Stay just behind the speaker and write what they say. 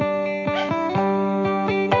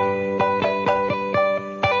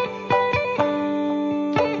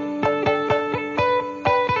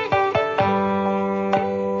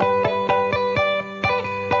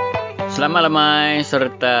Selamat lamai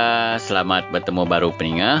serta selamat bertemu baru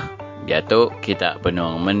pendengar. Biatu kita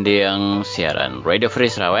penuang mendiang siaran Radio Free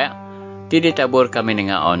Sarawak. Tidak tabur kami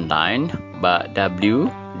dengar online ba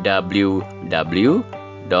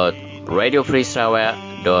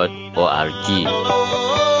www.radiofreesarawak.org.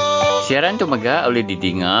 Siaran tu mega boleh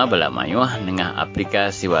didengar bala mayuh dengan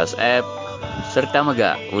aplikasi WhatsApp serta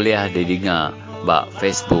mega boleh didengar ba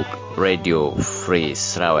Facebook Radio Free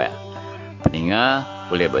Sarawak. Pendengar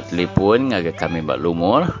boleh bertelefon ngaga kami bak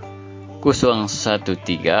lumur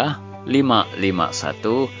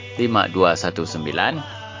 013-551-5219.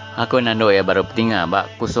 Aku nando ya baru pendengar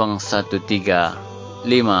bak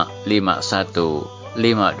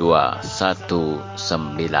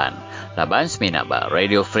 013-551-5219. Laban semina bak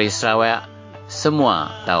Radio Free Sarawak.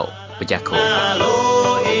 Semua tahu berjakut.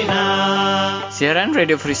 Siaran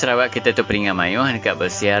Radio Free Sarawak kita tu pendengar mayuh dekat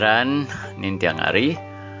bersiaran nintiang hari.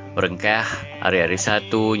 Berengkah hari-hari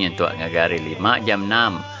 1 nyentuak ngagari 5 jam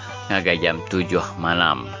 6 ngagai jam 7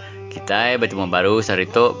 malam. Kita bertemu baru hari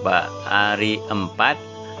tu hari 4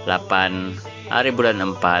 8 hari bulan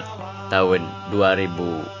 4 tahun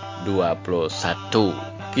 2021.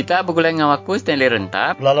 Kita bergulai dengan waktu Stanley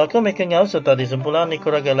Rentap. Lalaka mereka ngau serta disempulan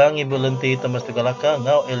Nikura Galang Ibu Lenti Temas Tegalaka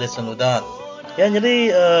ngau Elison Ludan. Ya,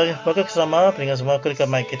 jadi baka kesama peringkat semua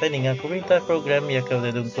dekat mic kita dengan perintah program yang ke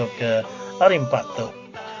dungkup ke hari 4 tu.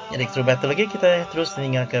 Jadi terus lagi kita terus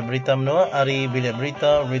dengarkan berita menua hari bilik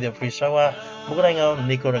berita Radio Free Sarawak bukan ngau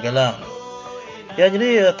Nikura Galang. Ya,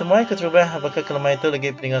 jadi temuai keterubah baka kelemah itu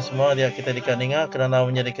lagi peringkat semua dia kita dengar kerana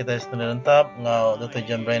menjadi kita sendiri lentap ngau Dr.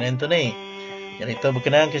 John Brian Anthony. Jadi itu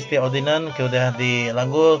berkenaan ke setiap ordinan ke sudah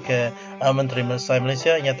dilanggur ke Menteri Besar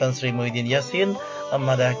Malaysia Nyatan Sri Muhyiddin Yassin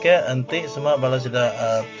madahkan nanti semua bala sudah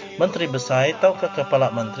Menteri Besar atau ke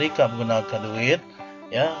kepala menteri ke menggunakan duit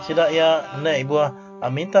ya sudah ya nak ibu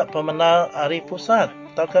minta pemenang hari pusat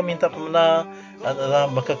atau minta pemenang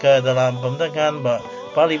dalam ke dalam pemerintahan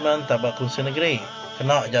parlimen atau kursi negeri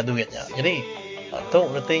kena aja duitnya. Jadi itu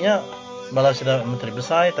artinya bala sudah Menteri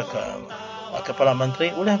Besar atau kepala menteri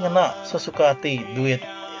boleh kena sesuka hati duit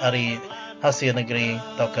hari hasil negeri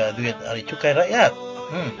atau ke duit hari cukai rakyat.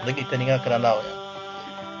 Lagi kita dengar kerana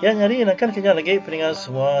ya nyari nak kan kena lagi peningat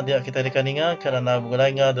semua dia kita dengar kerana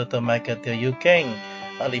bergulai Dr. Michael Teo Yu Keng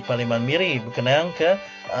ahli Parlimen Miri berkenaan ke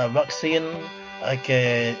vaksin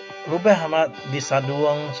ke rubah amat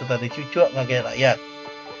disaduang serta dicucuk ngagai rakyat.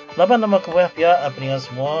 Laban nama kebuah pihak peningat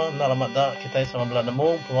semua nak alamat dak kita sama belah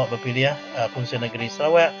nemu penguat berpilih fungsi negeri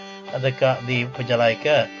Sarawak adakah di pejalai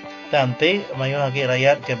ke nanti mayu hagi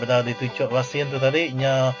rakyat ke benda ditucuk vaksin tu tadi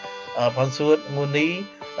nya pansut ngundi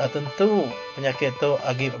tentu penyakit tu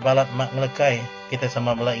agi balat mak ngelekai kita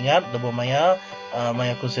sama belah ingat lebu maya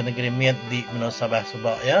kursi negeri miat di Menua Sabah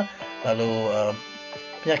Subak ya lalu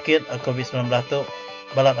penyakit COVID-19 tu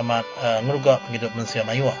balat amat ngerugak hidup manusia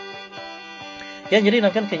mayu ya jadi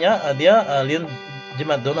nak kenya dia Leon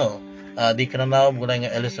Jimat Dono dikenal mulai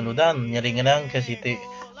dengan Elison Ludan nyari ngenang ke siti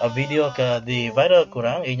video ke di viral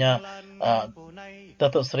kurang inya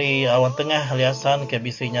Datuk Seri Awan Tengah Liasan ke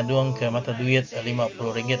bisinya duang ke mata duit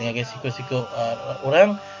RM50 ngagai siku-siku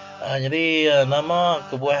orang jadi nama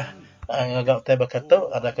kebuah ngagak teh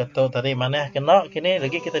berkata ada kata tadi mana kena kini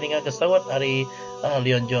lagi kita dengar kesawat hari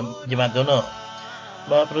Leon Jimat Dono.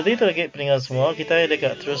 Perlu itu lagi peningat semua kita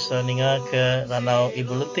dekat terus dengar ke ranau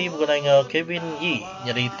Ibu Lenti bukan dengan Kevin Yee.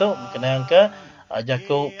 Jadi itu berkenaan ke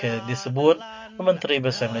jaku ke disebut Menteri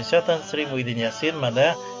Besar Malaysia Tan Sri Muhyiddin Yassin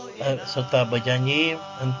mada serta berjanji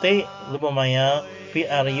nanti lumaya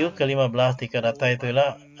PRU ke-15 tika data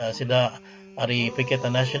itulah sudah hari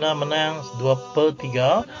Pikatan Nasional menang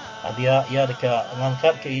 2/3 dia dekat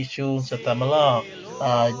mengangkat ke isu serta mela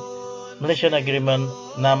Malaysian Agreement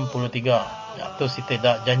 63 tu si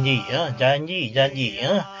tidak janji janji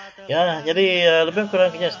ya jadi lebih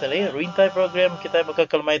kurang kena sekali rintai program kita bakal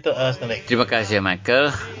kelma itu sekali. Terima kasih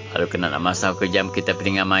Michael. Lalu kena nak masa ke jam kita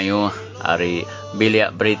peningat mayu hari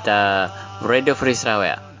bilik berita Radio Free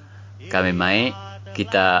Sarawak. Kami mai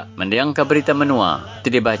kita mendiangkan berita menua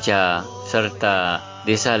dibaca serta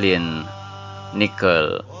disalin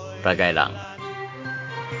Nicole Ragailang.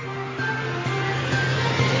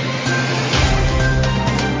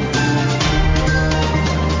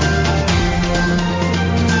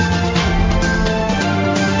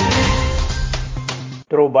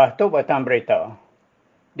 Terubah tu batang berita.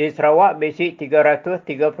 Di Sarawak, besi 332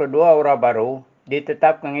 orang baru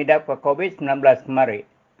ditetapkan ngidap ke COVID-19 kemarin.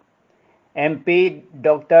 MP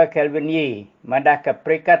Dr. Kelvin Yee madah ke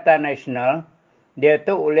Perikatan Nasional, dia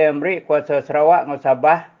tu boleh memberi kuasa Sarawak dengan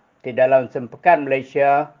Sabah di dalam sempekan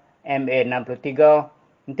Malaysia MA63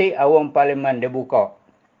 nanti awam parlimen dibuka.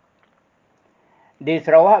 Di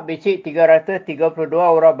Sarawak, bisik 332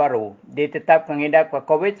 orang baru ditetap mengidap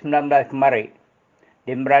COVID-19 kemarin.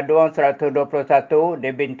 Di Meraduang 121,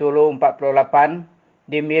 di Bintulu 48,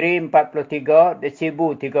 di Miri 43, di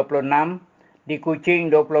Sibu 36, di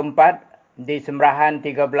Kuching 24, di Semerahan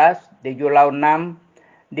 13, di Julau 6,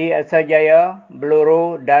 di Asajaya,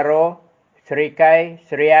 Beluru, Daro, Serikai,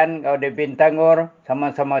 Serian atau di Bintangur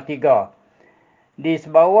sama-sama 3. Di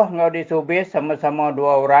sebawah ngau di Subis sama-sama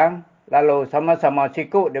 2 orang, lalu sama-sama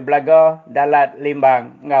Sikuk di Belaga, Dalat,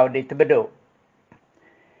 Limbang ngau di Tebeduk.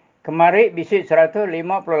 Kemarin bisik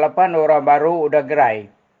 158 orang baru udah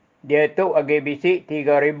gerai. Dia tu agi bisik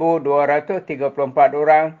 3,234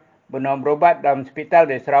 orang benar berubat dalam hospital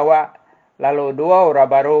di Sarawak, lalu 2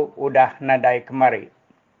 orang baru udah nadai kemarin.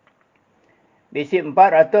 Bisik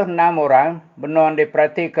 406 orang benar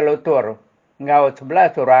diperhati ke lutur. Ngau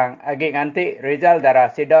 11 orang agi nganti result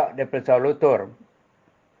darah sidak di Persau Lutur.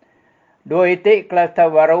 2 itik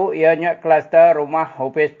kluster baru ianya kluster rumah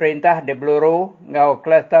ofis perintah di Beluru ngau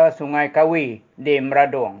kluster Sungai Kawi di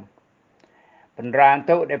Meradung. Penerang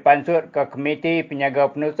tu dipansut ke Komiti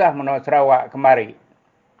Penjaga Penusah Menua Sarawak kemari.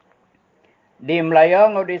 Di Melaya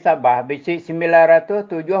ngau di Sabah bisik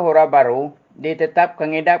 907 orang baru ditetap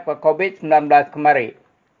mengidap ke COVID-19 kemari.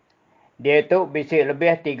 Dia itu bisik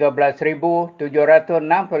lebih 13,765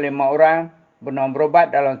 orang benar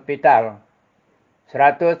berubat dalam hospital.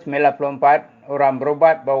 194 orang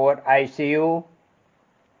berubat bawat ICU.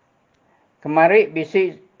 Kemarin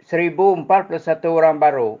bisik 1,041 orang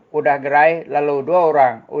baru udah gerai, lalu 2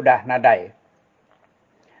 orang udah nadai.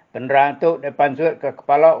 Penerang itu dipansut ke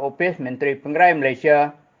Kepala Ofis Menteri Pengerai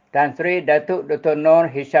Malaysia Tan Sri Datuk Dr. Nur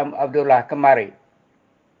Hisham Abdullah kemari.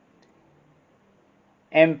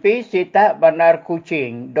 MP Sita Bandar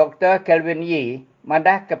Kuching Dr. Kelvin Yee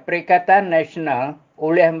madah ke Perikatan Nasional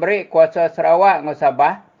oleh memberi kuasa Sarawak dan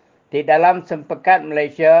Sabah di dalam sempekat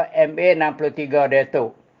Malaysia MA63 dia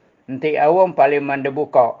tu. Nanti awam Parlimen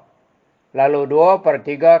dibuka. Lalu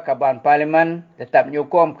 2/3 Kaban Parlimen tetap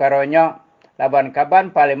nyukung perkaranya. Laban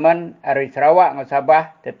Kaban Parlimen dari Sarawak dan Sabah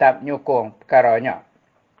tetap nyukung perkaranya.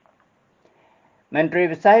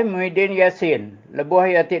 Menteri Besar Muhyiddin Yassin lebuh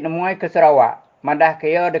ia tik nemui ke Sarawak. Madah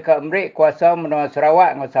kaya dekat memberi kuasa menua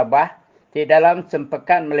Sarawak dan Sabah di dalam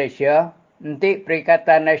sempekat Malaysia nanti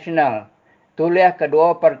Perikatan Nasional tulis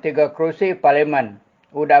ke-2/3 kerusi Parlimen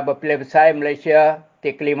udah berpilih besar Malaysia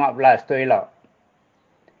di ke-15 tu elok.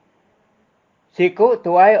 Siku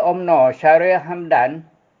Tuai UMNO Syaril Hamdan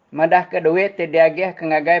madah ke duit diagih ke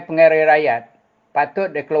ngagai pengerai rakyat patut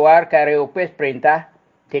dikeluar ke area ofis perintah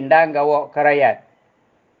tindang gawak ke rakyat.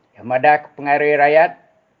 Yang madah ke pengerai rakyat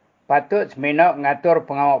patut seminok ngatur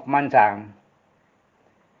pengawak pemansang.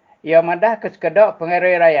 Ia madah ke sekedok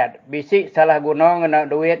pengerai rakyat, bisik salah guna ngena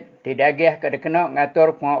duit, tidak agih ke dekenok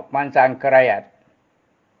ngatur pengawak pemansang ke rakyat.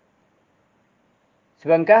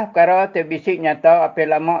 Sebengkah perkara terbisik nyata api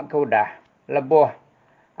lama ke udah. Lebuh.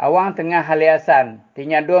 Awang tengah haliasan,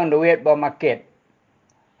 tinyadung duit bawa market.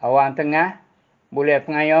 Awang tengah, boleh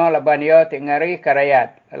pengayo laban ia tingari ke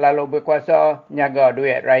rakyat, lalu berkuasa nyaga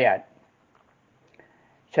duit rakyat.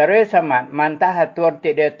 Syaril Samad mantah atur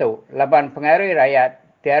tidak tu, laban pengaruh rakyat,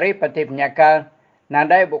 tiari parti penyakal,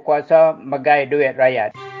 nadai berkuasa megai duit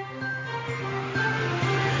rakyat.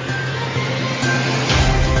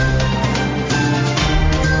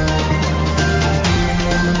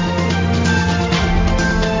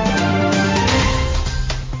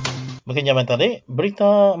 Mungkin zaman tadi,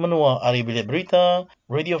 berita menua hari bilik berita,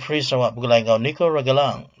 Radio Free Sarawak Pegulai Ngau Niko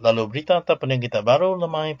Ragalang, lalu berita tak pening kita baru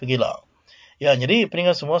lemai pergilang. Ya, jadi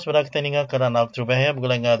peningat semua sebenarnya kita ingat kerana terubah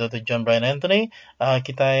bergulai dengan Dr. John Brian Anthony.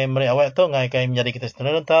 Kita meri awak tu ngai kai menjadi kita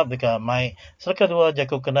sendiri tetap dekat mai serka dua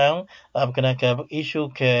jaku kenang berkenaan ke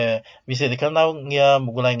isu ke bisa dikenal dia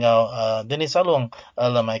bergulai dengan Dennis Salong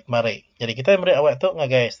lemai kemari. Jadi kita meri awak tu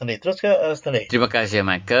ngai sendiri. Terus ke sendiri. Terima kasih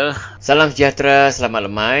Michael. Salam sejahtera, selamat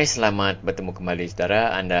lemai, selamat bertemu kembali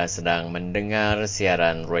saudara. Anda sedang mendengar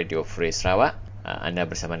siaran Radio Free Sarawak. Anda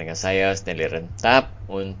bersama dengan saya Stanley Rentap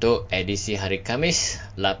untuk edisi hari Khamis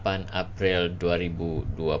 8 April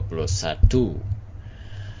 2021.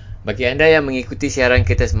 Bagi anda yang mengikuti siaran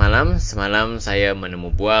kita semalam saya menemu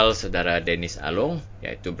bual saudara Dennis Along,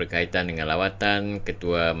 iaitu berkaitan dengan lawatan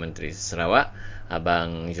Ketua Menteri Sarawak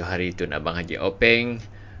Abang Johari Tun Abang Haji Openg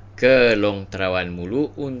ke Long Terawan Mulu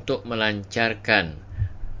untuk melancarkan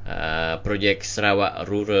projek Sarawak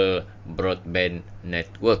Rural Broadband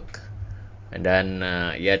Network. Dan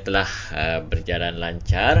ia telah berjalan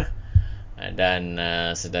lancar dan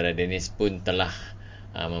saudara Dennis pun telah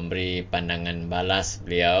memberi pandangan balas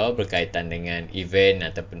beliau berkaitan dengan event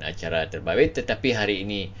ataupun acara terbabit. Tetapi hari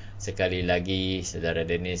ini sekali lagi Saudara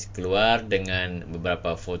Dennis keluar dengan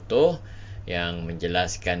beberapa foto yang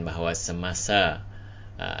menjelaskan bahawa semasa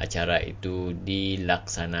acara itu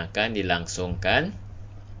dilangsungkan,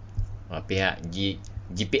 pihak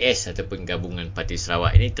GPS ataupun Gabungan Parti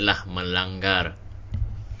Sarawak ini telah melanggar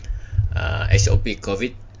SOP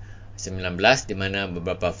COVID-19 di mana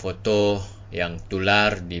beberapa foto yang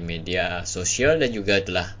tular di media sosial dan juga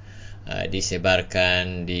telah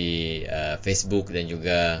disebarkan di Facebook dan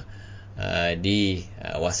juga di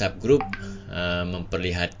WhatsApp group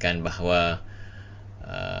memperlihatkan bahawa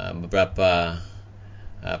beberapa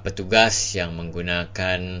petugas yang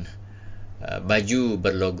menggunakan baju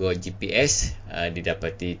berlogo GPS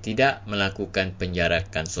didapati tidak melakukan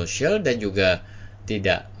penjarakan sosial dan juga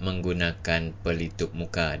tidak menggunakan pelitup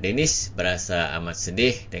muka. Dennis berasa amat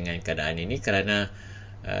sedih dengan keadaan ini kerana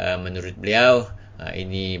menurut beliau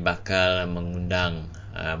ini bakal mengundang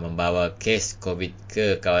membawa kes COVID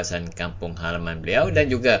ke kawasan kampung halaman beliau dan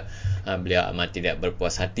juga beliau amat tidak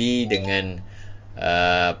berpuas hati dengan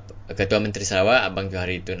Ketua Menteri Sarawak Abang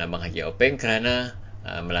Johari Tun Abang Haji Openg kerana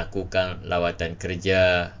melakukan lawatan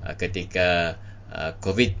kerja ketika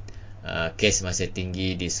COVID kes masih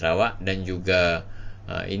tinggi di Sarawak dan juga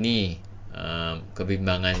ini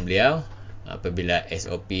kebimbangan beliau apabila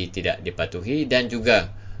SOP tidak dipatuhi dan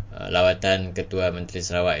juga lawatan Ketua Menteri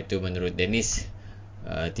Sarawak itu menurut Dennis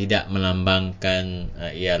tidak melambangkan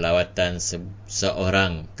ia lawatan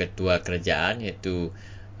seorang ketua kerajaan iaitu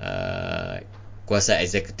kuasa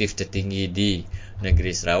eksekutif tertinggi di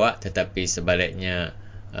negeri Sarawak tetapi sebaliknya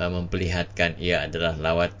memperlihatkan ia adalah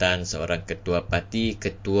lawatan seorang ketua parti,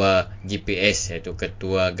 ketua GPS iaitu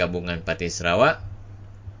ketua Gabungan Parti Sarawak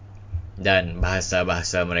dan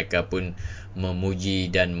bahasa-bahasa mereka pun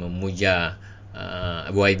memuji dan memuja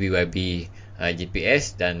YB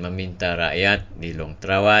GPS dan meminta rakyat di Long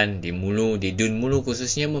Terawan, di Mulu, di Dun Mulu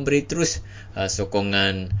khususnya memberi terus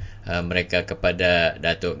sokongan mereka kepada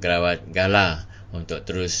Datuk Gerawat Gala untuk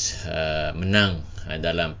terus menang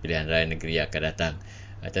dalam pilihan raya negeri yang akan datang.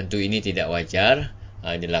 Tentu ini tidak wajar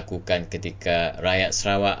dilakukan ketika rakyat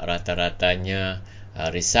Sarawak rata-ratanya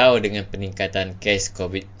risau dengan peningkatan kes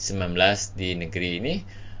COVID-19 di negeri ini,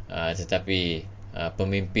 tetapi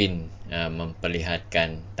pemimpin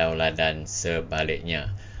memperlihatkan tauladan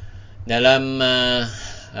sebaliknya. Dalam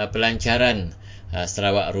pelancaran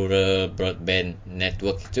Sarawak Rural Broadband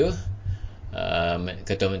Network itu,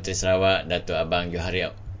 Ketua Menteri Sarawak Datuk Abang Johari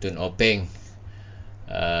Tun Openg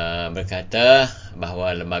berkata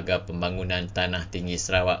bahawa Lembaga Pembangunan Tanah Tinggi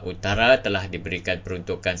Sarawak Utara telah diberikan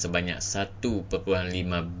peruntukan sebanyak 1.5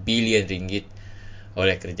 bilion ringgit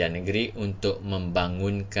oleh kerajaan negeri untuk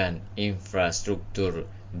membangunkan infrastruktur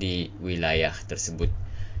di wilayah tersebut.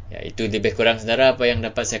 Ya, itu lebih kurang saudara apa yang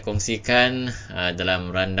dapat saya kongsikan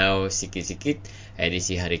dalam randau sikit-sikit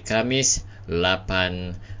edisi hari Khamis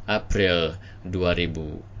 8 April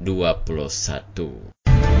 2021.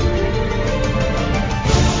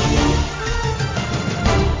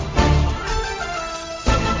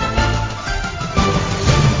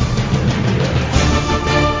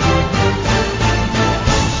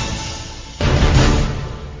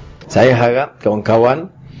 Saya harap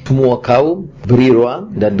kawan-kawan semua kaum beri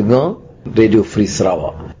ruang dan dengar Radio Free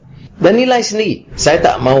Sarawak. Dan nilai sendiri. Saya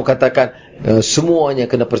tak mahu katakan semuanya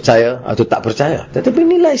kena percaya atau tak percaya. Tetapi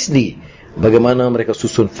nilai sendiri. Bagaimana mereka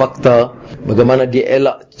susun fakta, bagaimana dia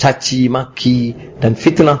elak caci, maki dan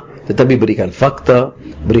fitnah. Tetapi berikan fakta,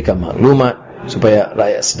 berikan maklumat supaya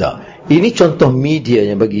rakyat sedar. Ini contoh media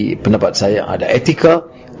yang bagi pendapat saya ada etika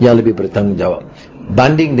yang lebih bertanggungjawab.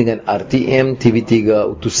 Banding dengan RTM, TV3,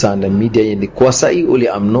 utusan dan media yang dikuasai oleh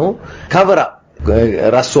UMNO, cover up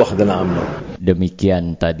rasuah dalam UMNO.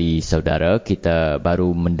 Demikian tadi saudara, kita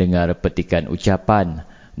baru mendengar petikan ucapan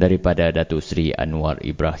daripada Datuk Seri Anwar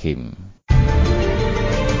Ibrahim.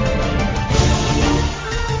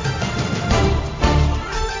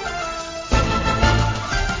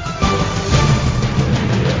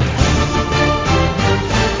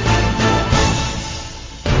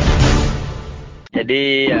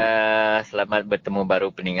 Jadi selamat bertemu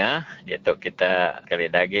baru pendengar. Datuk kita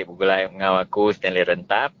kali lagi bergulai mengawaku Stanley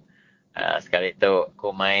Rentap. Sekali itu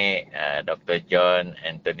aku mai Dr. John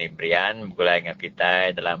Anthony Brian bergulai dengan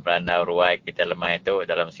kita dalam perandau ruai kita lemah itu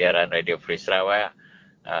dalam siaran Radio Free Sarawak.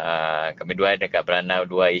 Kami dua dekat perandau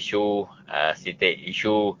dua isu,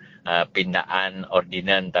 isu pindaan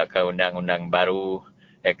ordinan tak ke undang-undang baru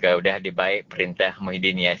yang sudah dibaik perintah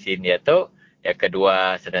Muhyiddin Yassin Datuk. Yang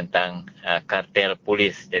kedua tentang kartel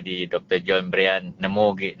polis. Jadi Dr. John Brian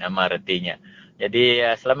nemu nama retinya. Jadi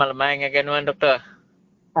selamat lemah dengan Doktor.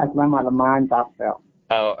 Selamat lemah, tak fel.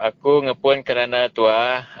 Aku ngepun kerana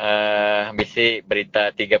tua bisi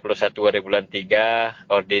berita 31 hari bulan 3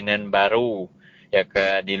 ordinan baru yang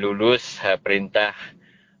dilulus perintah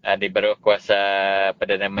di bawah kuasa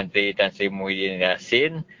Perdana Menteri Tan Sri Muhyiddin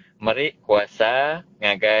Yassin meri kuasa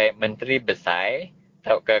ngagai Menteri Besar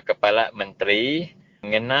atau ke Kepala Menteri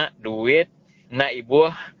ngena duit nak ibu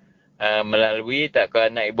melalui tak ke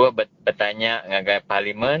nak ibu bertanya ngagai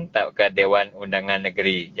Parlimen tak ke Dewan Undangan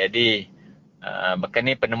Negeri. Jadi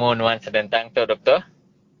berkini penemuan sedentang tu doktor?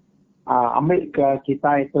 Ambil ke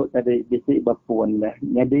kita itu tadi bisik berpun.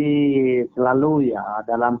 Jadi selalu ya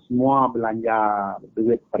dalam semua belanja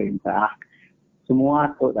duit perintah,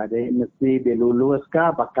 semua tu tadi mesti dilulus ke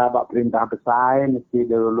bakal perintah besar, mesti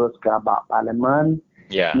dilulus ke Parlimen.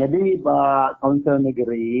 Ya. Jadi Kaunsil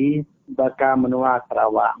Negeri bakal menua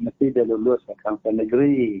Sarawak mesti dilulus ke Kaunsil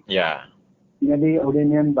Negeri. Ya. Jadi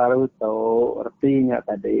ordinan baru tu artinya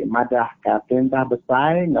tadi madah ke perintah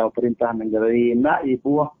besar, ngau perintah negeri nak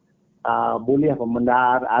ibu boleh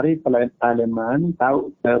pemendar hari Parlimen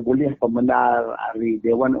tahu boleh pemendar hari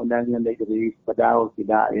Dewan Undangan Negeri pedau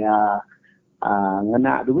tidak ya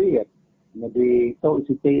ngena duit. Jadi tu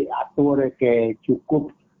siti atur ke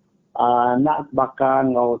cukup nak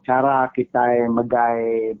bakal ngau cara kita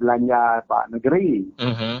megai belanja Pak Negeri.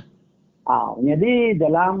 Jadi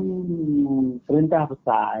dalam perintah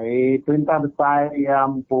besar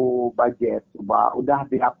yang pu bajet sebab sudah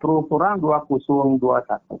di-approve orang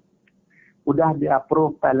 2021. Sudah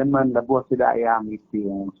di-approve Parlimen lebuh tidak yang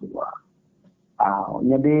meeting semua.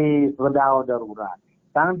 Jadi pedau darurat.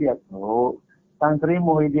 Tang dia tu Tan Sri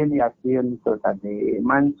Muhyiddin Yassin tu tadi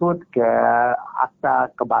mansut ke akta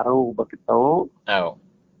kebaru begitu.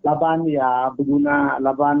 Laban ya berguna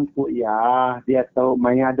laban ku ya dia tu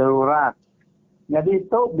maya darurat. Jadi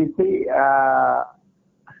tu bisi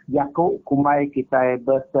jaku kumai kita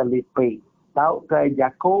berselipi. Tahu ke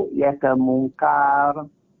jaku ya ke mungkar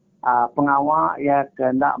pengawal ya ke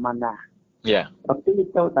nak mana. Ya. Seperti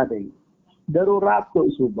itu tadi. Darurat tu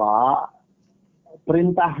subah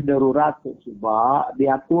perintah darurat tu subah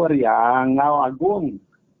diatur ya ngau agung.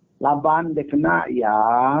 Laban dikena ya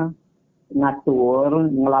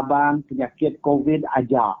ngatur ngelaban penyakit COVID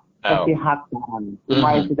aja. Kesihatan.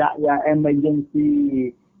 Supaya tidak ya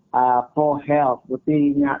emergency for health.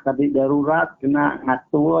 Berarti tadi darurat kena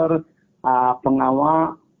ngatur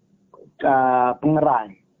pengawal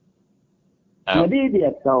pengerai. Jadi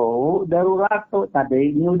dia tahu darurat tu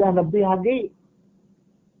tadi ni sudah lebih lagi.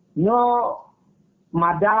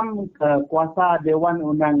 Madam ke kuasa Dewan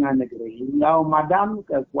Undangan Negeri, madam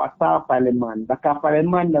ke kuasa Parlimen. Bakal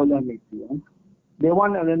Parlimen dah boleh meeting.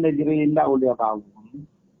 Dewan Undangan Negeri dah boleh bangun.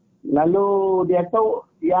 Lalu dia tahu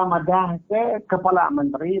ya madah ke Kepala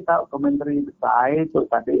Menteri tahu ke Menteri Besar tu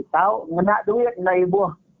tadi tahu ngena duit nak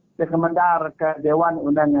ibu ke Kemendar ke Dewan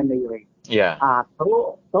Undangan Negeri. Ya. Tu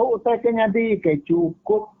saya kena ke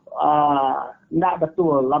cukup nak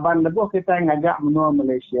betul. Laban lebuh kita ngagak menua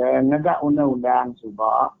Malaysia, ngagak undang-undang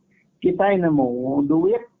sebab kita nemu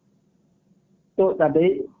duit tu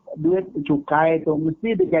tadi duit cukai tu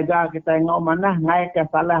mesti dijaga kita tengok mana ngai ke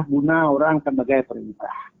salah guna orang sebagai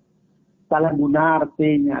perintah. Salah guna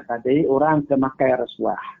artinya tadi orang ke makai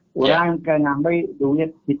rasuah. Orang ke ngambil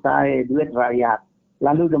duit kita, duit rakyat.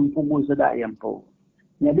 Lalu dempungu sedak yang pu.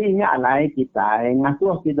 Jadi ingatlah kita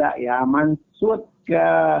ngasuh tidak ya mansut ke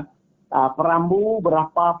perambu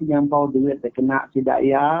berapa penyampau duit kena tidak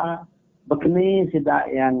ya bekeni tidak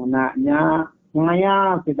yang naknya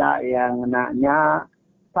ngaya tidak yang naknya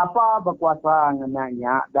siapa berkuasa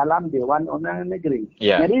ngenanya dalam Dewan Undangan Negeri.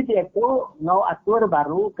 Jadi dia tu ngau atur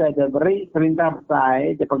baru ke diberi perintah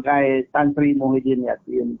besar sebagai Tan Sri Muhyiddin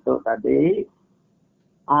Yassin tu tadi.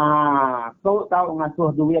 Tahu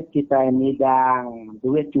ngasuh duit kita midang,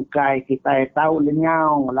 duit cukai kita tahu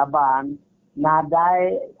lenyau laban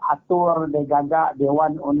nadai atur digagak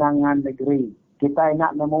Dewan Undangan Negeri. Kita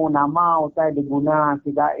nak nemu nama utai diguna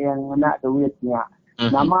tidak yang nak duitnya.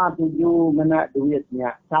 Nama tuju ngena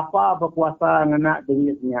duitnya. Siapa berkuasa ngena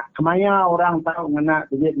duitnya. Kemaya orang tahu ngena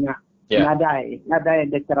duitnya. Nadai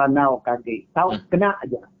dekeranau kaki. Tahu kena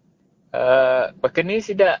aja. Berkini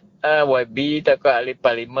sidak YB tak ke ahli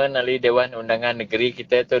Parlimen, ahli Dewan Undangan Negeri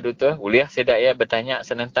kita tu boleh sidak ya bertanya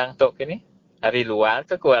senentang tok kini hari luar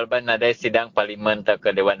ke kualban ada sidang Parlimen tak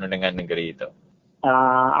ke Dewan Undangan Negeri itu.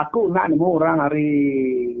 Aku nak nemu orang hari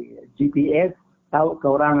GPS tahu ke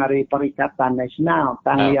orang hari Perikatan Nasional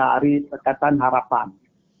tangga hari Perikatan Harapan.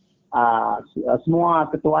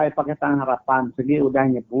 Semua ketua Perikatan Harapan segi udah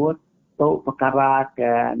nyebut tu perkara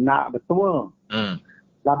ke nak betul.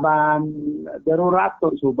 laban darurat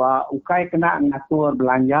tu suba ukai kena ngatur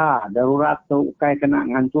belanja, darurat tu ukai kena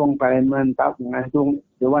ngantung parlimen tau ngantung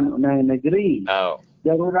Dewan Undangan Negeri. Oh.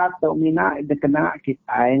 Darurat tu mina dia kena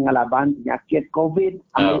kita ngalaban penyakit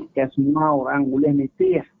COVID, ambil ke semua orang boleh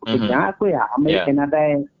mitih. Kena aku ya, ambil kena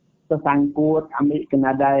ada tersangkut, ambil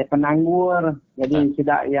kena ada penanggur. Jadi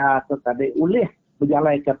tidak ya tu tadi boleh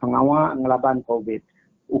berjalan ke pengawal ngalaban COVID.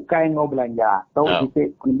 Ukai ngau belanja. Tahu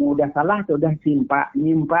titik mudah salah tu dah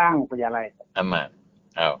nyimpang perjalanan. Aman.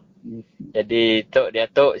 Oh. Jadi tok dia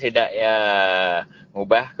tok sidak ya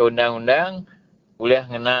ngubah ke undang-undang boleh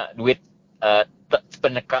ngena duit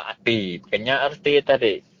peneka arti. Kenya arti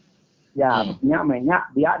tadi. Ya,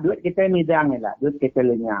 banyak dia duit kita midang lah, duit kita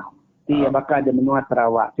lenyap. Dia bakal ada menua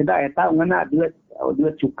Sarawak. Tidak ya tahu ngena duit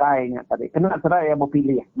cukainya tadi. Kena Sarawak yang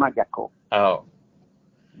berpilih mak jako. Oh.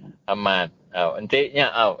 Aman. Oh,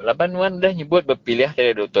 intinya laban wan dah nyebut berpilih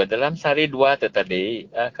tadi doktor. Dalam sehari dua tu tadi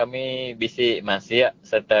kami bisik masih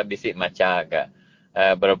serta bisik maca agak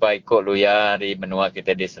berapa ikut luya di menua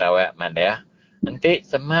kita di Sarawak mana. Nanti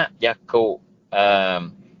semak jaku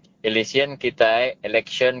election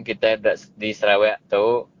kita di Sarawak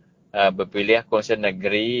tu berpilih Kongsi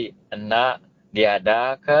Negeri hendak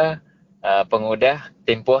diada ke pengudah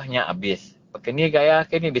tempohnya habis. Kini gaya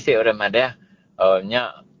kini bisik orang madah.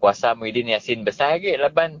 Nya kuasa Muhyiddin Yassin besar lagi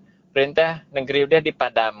laban perintah negeri udah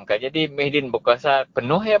dipadamkan. Jadi Muhyiddin berkuasa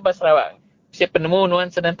penuh ya Bas Sarawak. Si penemu nuan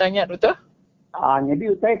senantanya betul?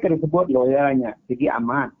 Jadi saya kena sebut lawyernya Sigi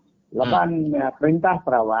Ahmad. Laban perintah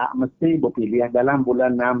Sarawak mesti berpilih dalam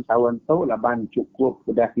bulan 6 tahun tu laban cukup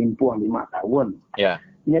sudah tempoh 5 tahun. Ya.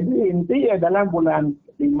 Jadi inti ya dalam bulan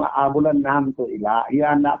 6 tu ia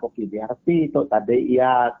nak berpilih. Arti tu tadi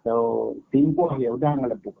ia tu tempoh ya udah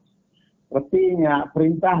ngelepuk. Artinya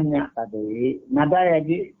perintahnya tadi nadai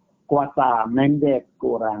lagi kuasa mandat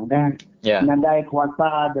kurang dah. Nadai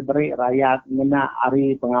kuasa diberi rakyat mena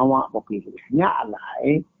hari pengawal berpilih.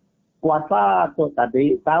 Nyalai kuasa tu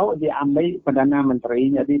tadi tahu diambil Perdana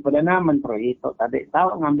Menteri. Jadi Perdana Menteri tu tadi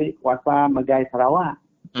tahu ngambil kuasa Megai Sarawak.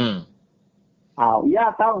 Ia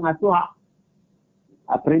tahu ngasuh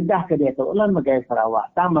perintah ke dia tu ulang Megai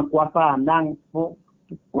Sarawak. Sama kuasa nang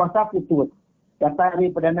kuasa putus. Kata dari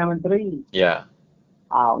Perdana Menteri. Ya.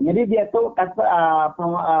 Jadi dia tu kata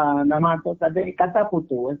nama tu tadi kata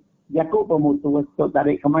putus. Dia tu pemutus tu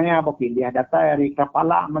tadi kemana berpilih data dari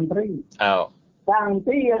Kepala Menteri.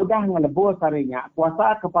 Nanti dia sudah ngelebur harinya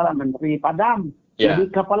kuasa Kepala Menteri padam. Jadi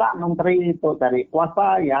Kepala Menteri itu tadi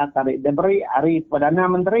kuasa ya tadi diberi hari Perdana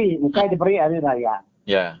Menteri. Bukan diberi hari raya.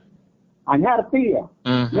 Ya. Hanya arti ya.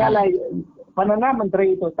 Ialah Perdana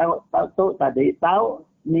Menteri itu tahu tadi tahu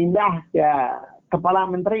mindah ke Kepala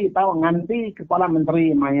Menteri tahu nganti Kepala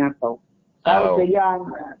Menteri maya tahu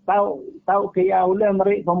kaya ulah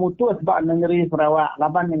meri pemutus bak negeri Sarawak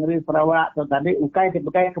laban negeri Sarawak tu tadi ukai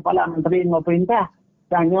dipegai Kepala Menteri ngau perintah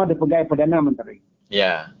tanya dipegai Perdana Menteri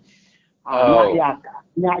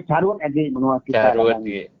nak carut lagi menua kita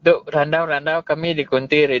tu randau kami di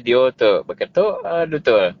Kunti radio tu begitu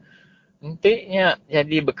betul. Nantinya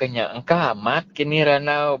jadi berkenyak engkau amat kini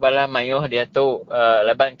ranau bala mayuh dia tu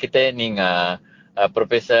laban kita ni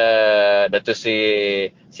Profesor Datuk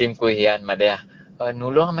Sri Sim Kuhian Madaya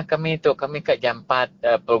nulung kami tu kami kat jampat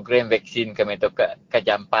program vaksin kami tu kat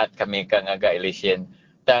jampat kami kat ngagak election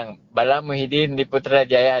tang bala Muhyiddin di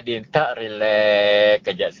Putrajaya din tak relax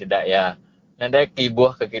kejak sedak ya nanda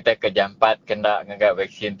kibuh ke kita ke jampat kena ngagak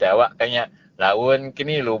vaksin tu awak kanya lawan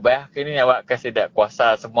kini lubah kini awak kasih dak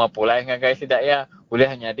kuasa semua pulai ngagai sidak ya boleh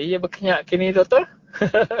hanya dia berkenyak kini doktor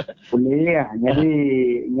boleh ya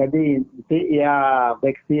jadi ya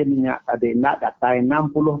vaksinnya tadi nak datai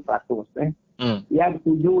 60% yang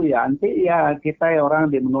setuju ya nanti ya kita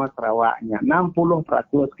orang di menua Sarawaknya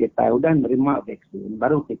 60% kita sudah menerima vaksin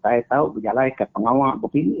baru kita tahu berjalan ke pengawal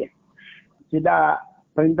berpilih tidak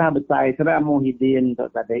perintah besar Sera Muhyiddin tu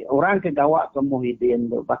tadi. Orang kegawak ke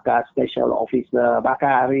Muhyiddin tu bakal special officer,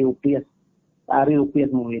 bakal hari upis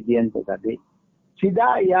Muhyiddin tu tadi.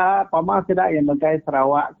 Tidak ya, tidak ya Megai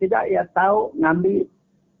Sarawak, tidak ya tahu ngambil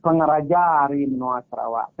pengeraja hari menua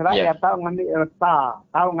Sarawak. Tidak ya tahu ngambil resta,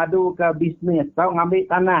 tahu ngadu ke bisnis, tahu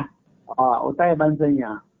ngambil tanah. Utai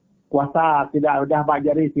bansanya. Kuasa tidak, udah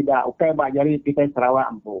bajari tidak, utai bajari kita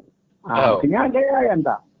Sarawak empu. Kena gaya yang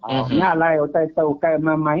tak. Nyalai utai tahu kai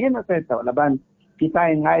mamain utai tahu laban kita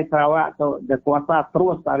ngai Sarawak tu berkuasa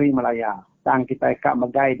terus dari Melaya tang kita kak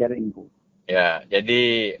megai dari ibu. Ya,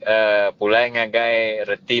 jadi pulai ngagai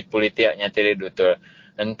reti politiknya tadi betul.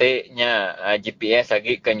 Nantinya GPS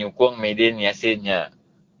lagi ke nyukung Muhyiddin Yassinnya.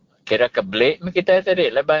 Kira ke break kita tadi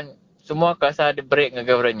laban semua kuasa di break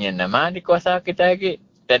ngagai orangnya. Nama di kuasa kita lagi.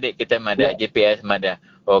 Tadi kita mada GPS mada.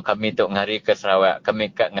 oh kami tok ngari ke Sarawak, kami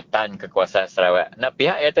kat ngetan kekuasaan Sarawak. Nak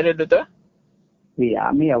pihak ya tadi Doktor?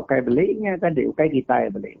 Ya, mi ukai belinya tadi, ukai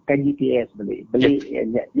kita beli, ukai GPS beli.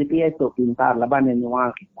 GPS tu pintar, laban yang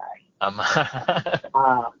nyual kita.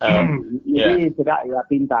 Jadi tidak ya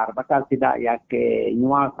pintar, bakal tidak ya ke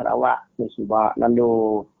nyual Sarawak ke Subak,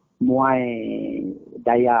 lalu muai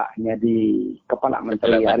dayanya di Kepala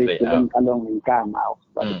Menteri hari sebelum kalung ingkang mau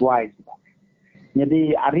buai.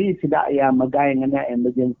 Jadi hari tidak ya megai ngena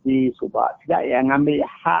emergency Subak, tidak ya ngambil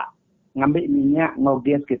minyak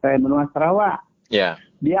ngoges kita menua Sarawak. Ya.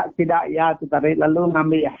 Dia tidak ya tetapi lalu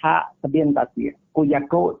ngambil hak tebian tadi.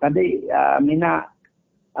 Kujako tadi mina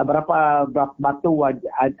berapa batu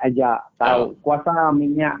aja tahu. Kuasa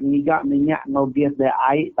minyak ngoges dari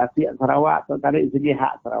air tasik Sarawak atau tarik segi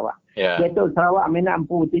hak Sarawak. Itu Sarawak mina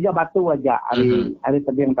 3 batu aja hari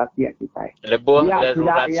tebian tasik kita. Lebuh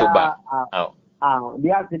darurat Subak.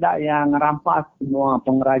 Dia tidak yang merampas semua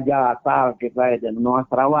pengraja asal kita dan menua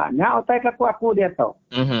Sarawak. Nya otai aku dia tahu.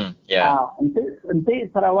 Nanti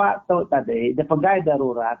Sarawak tu tadi dia pegai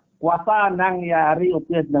darurat. Kuasa nang ya hari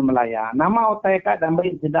upias dan Melaya. Nama otai kat dan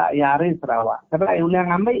baik tidak ya hari Sarawak. Kerana ulang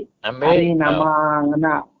ambil. Hari nama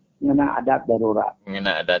ngena adat darurat.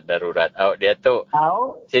 Ngena adat darurat. Dia tu.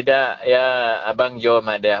 Tidak ya abang jom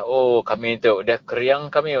ada. Oh kami tu dah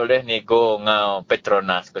keriang kami oleh nego ngau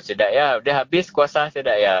Petronas. Ko tidak ya dah habis kuasa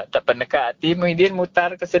tidak ya. Tak pendekat hati Muhyiddin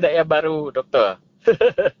mutar ke tidak ya baru Doktor.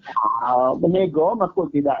 Menego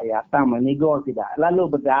maksud tidak ya. Tang menego tidak.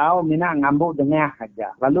 Lalu berdau mina ngambuk dengah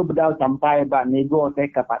saja. Lalu berdau sampai bak nego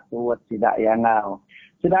saya kepatut tidak ya ngau.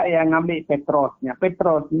 Sudah yang ngambil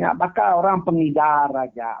Petrosnya, bakal orang pengidar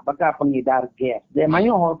aja, bakal pengidar gas. Dia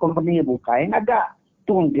mayu company buka, yang agak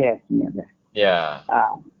tung gasnya. Ya.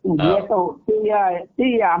 Dia tu,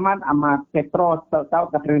 dia amat Petros,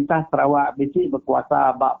 tahu ke perintah Sarawak, bisi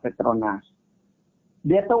berkuasa bak Petronas.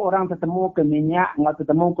 Dia tu orang ketemu ke minyak, nggak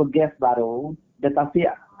ketemu ke gas baru, dia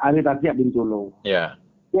tasik Bintulu. Ya.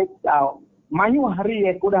 Dia tahu, mayu hari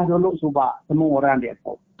aku dah dulu Subak, semua orang dia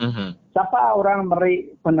tahu. Siapa orang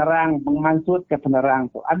beri penerang, mengansut ke penerang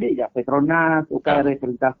tu? Adik je Petronas, ukai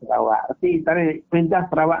perintah Sarawak. Arti dari perintah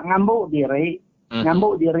Sarawak ngambuk diri,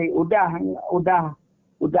 udah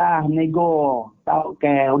nego, tahu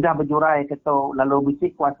ke, udah berjurai ke tu, lalu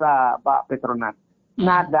bisik kuasa bak Petronas.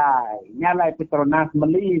 Nadai, nyalai Petronas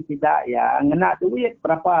beli tidak ya, ngena duit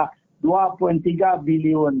berapa 2.3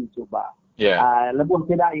 bilion coba. Lebih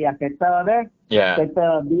tidak ya kereta deh.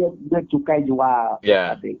 Kereta dia cukai jual.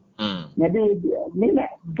 Jadi ni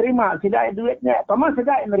terima tidak duitnya. Paman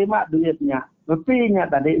tidak nerima duitnya. Lepinya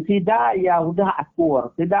tadi tidak ya udah akur,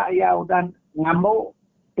 tidak ya udah ngambuk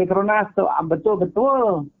Petronas tu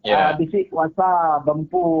betul-betul bisik kuasa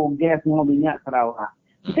bempu gas minyak Sarawak.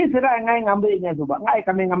 Jadi sudah ngai ngambilnya coba. Ngai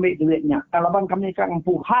kami ngambil duitnya. Kalau bang kami kan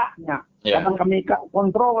mampu haknya. Kalau kami kan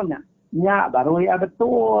kontrolnya. Ya, baru ya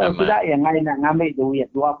betul. Tidak yang lain nak ngambil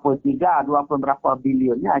duit 23, 20 berapa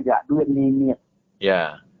bilionnya aja duit ni.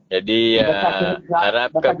 Ya. Jadi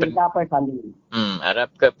harap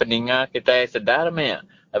ke peningat kita sedar maya.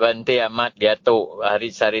 Nanti amat dia tu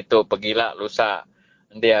hari sari tu pergilah lusa.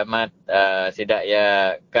 Nanti amat sidak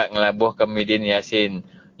ya kak ngelabuh ke Muhyiddin Yassin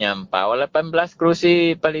nyampau 18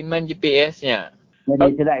 kerusi parlimen GPS-nya.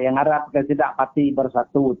 Jadi tidak yang harap ke tidak parti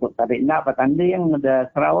bersatu untuk tarik nak bertanding ada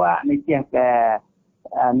Sarawak nitiah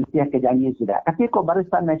ke janji sudah. Tapi kok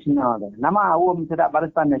Barisan Nasional tu. Nama awam tidak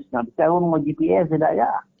Barisan Nasional. Bisa awam mau GPS tidak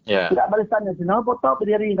ya. Tidak Barisan Nasional potong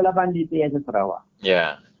berdiri ke lapan GPS Sarawak.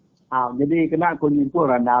 Jadi kena konjuntur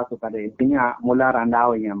randau tu tadi. Intinya mula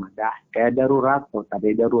randau yang madah. Kayak darurat tu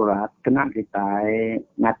tadi darurat. Kena kita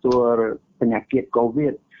ngatur penyakit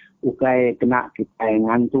COVID. Ukai kena kita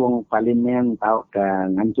ngantung parlimen tahu ke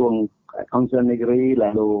ngantung kaunsil negeri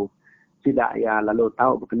lalu tidak ya lalu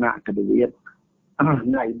tahu berkena ke duit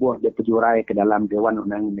nak ibu dia pejurai ke dalam Dewan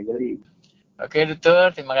Undang Negeri. Okey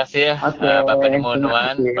Doktor, terima kasih Bapak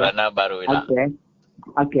Demonuan Perana Baru ini.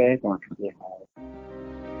 Okey, terima kasih.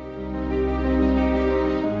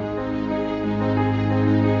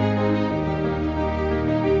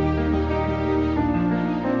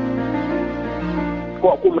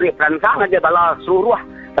 Aku beri peransang aja bala seluruh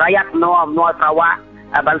rakyat menua Sarawak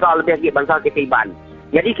bangsa lebih lagi bangsa kita Iban.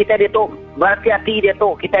 Jadi kita dia tu berhati-hati dia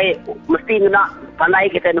tu kita mesti nak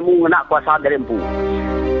pandai kita nemu nak kuasa dari empu.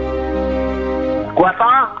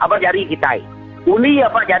 Kuasa apa jari kita. Uli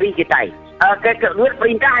apa jari kita. Duit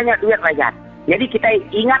perintah hanya duit rakyat. Jadi kita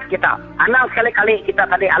ingat kita. Anak sekali-kali kita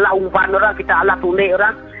tadi Allah umpan orang, kita Allah tunai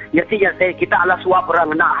orang. Jadi kita Allah suap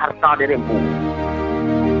orang nak harta dari empu.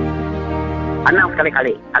 Anang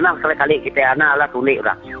sekali-kali kita lah tulik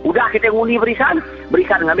orang. Udah kita ngundi berisan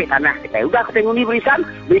mengambil tanah kita. Udah kita ngundi berisan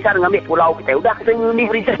mengambil pulau kita. Udah kita ngundi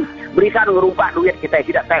berisan ngerumpah duit kita.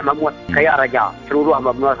 Tidak tahu memuat kaya raja. Seluruh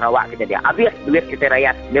benua Sarawak kita dia. Habis duit kita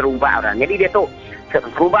rakyat dirumpah orang. Jadi dia tu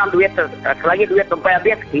serubah duit, selagi duit sampai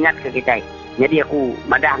habis ingat ke kita. Jadi aku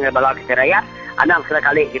madah ngebala kita rakyat. Anang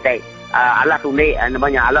sekali-kali kita Allah tulik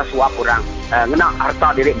namanya Allah suap orang. Ngena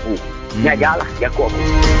harta diri empu. Ya jalah jago aku.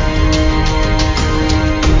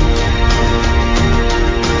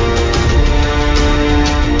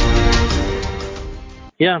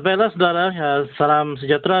 Ya, baiklah saudara, salam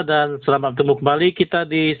sejahtera dan selamat bertemu kembali kita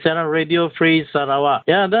di siaran Radio Free Sarawak.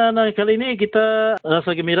 Ya, dan kali ini kita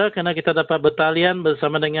rasa gembira kerana kita dapat bertalian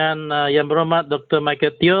bersama dengan Yang Berhormat Dr.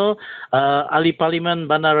 Michael Teo, Ahli Parlimen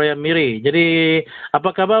Bandar Raya Miri. Jadi,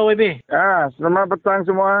 apa khabar WB? Selamat petang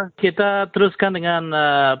semua. Kita teruskan dengan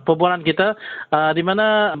perbualan kita di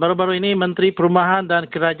mana baru-baru ini Menteri Perumahan dan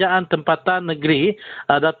Kerajaan Tempatan Negeri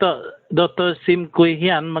Dr. Sim Kui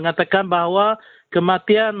Hian mengatakan bahawa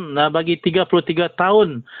kematian bagi 33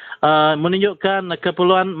 tahun menunjukkan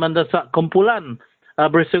keperluan mendesak kumpulan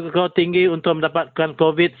berisiko tinggi untuk mendapatkan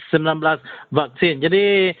COVID-19 vaksin.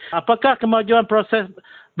 Jadi, apakah kemajuan proses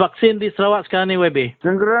vaksin di Sarawak sekarang ni, WB?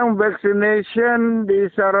 Sekarang vaccination di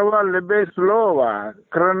Sarawak lebih slow,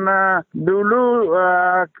 kerana dulu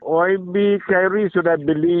YB Khairi sudah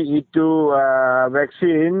beli itu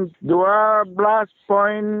vaksin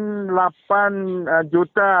 12.8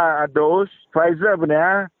 juta dos Pfizer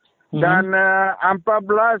punya dan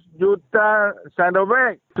 14 juta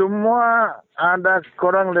Sinovac. Semua ada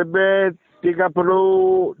kurang lebih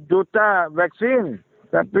 30 juta vaksin.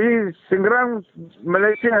 Tapi sekarang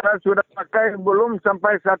Malaysia sudah pakai belum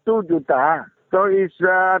sampai 1 juta. So it's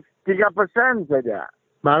 3% saja.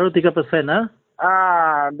 Baru 3%, ha?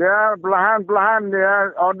 Dia perlahan-perlahan dia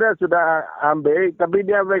order sudah ambil, tapi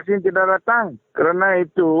dia vaksin tidak datang. Kerana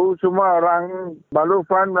itu semua orang baru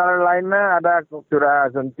fund lainnya ada sudah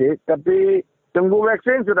suntik, tapi tunggu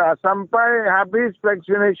vaksin sudah sampai habis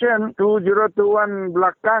vaccination 2021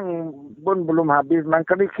 belakang pun belum habis.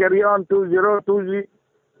 Makanya carry on 2022.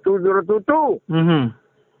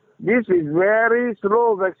 This is very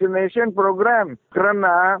slow vaccination program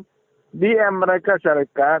kerana di Amerika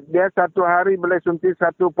Syarikat dia satu hari boleh suntik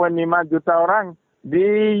 1.5 juta orang.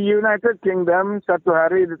 Di United Kingdom satu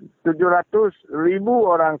hari 700,000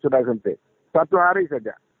 orang sudah suntik. Satu hari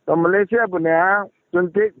saja. So, Malaysia punya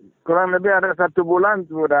suntik kurang lebih ada 1 bulan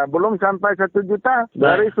sudah belum sampai 1 juta.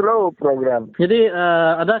 Very slow program. Jadi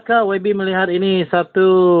adakah WB melihat ini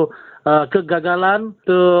satu kegagalan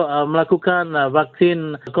untuk melakukan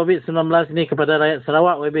vaksin COVID-19 ini kepada rakyat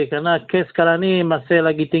Sarawak, WB? Kerana kes sekarang ni masih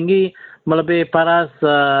lagi tinggi, melebihi paras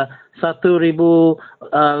 1,000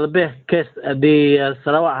 lebih kes di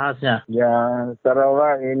Sarawak khasnya. Ya,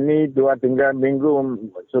 Sarawak ini 2-3 minggu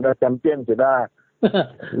sudah champion sudah.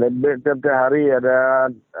 Lebih setiap hari ada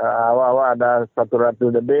awal-awal ada 100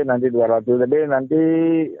 lebih, nanti 200 lebih, nanti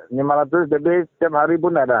 500 lebih, setiap hari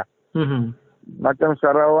pun ada. Macam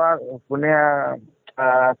Sarawak punya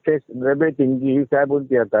kes lebih tinggi, saya pun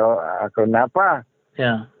tidak tahu kenapa.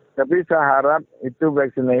 Ya. Tapi saya harap itu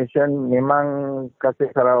vaccination memang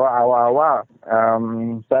kasih Sarawak awal-awal.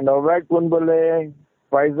 Sinovac pun boleh,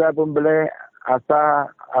 Pfizer pun boleh,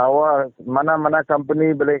 asal awal mana-mana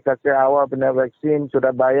company boleh kasih awal punya vaksin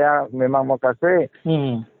sudah bayar memang mau kasih.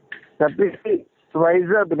 Tapi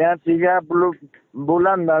Pfizer punya 30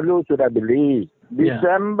 bulan lalu sudah beli.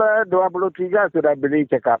 Disember 23 sudah beli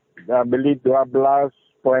cakap. Beli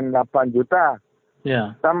 12.8 juta.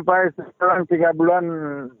 Sampai sekarang 3 bulan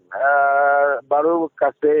baru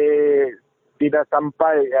kasih tidak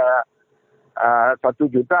sampai 1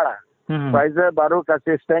 juta. Pfizer baru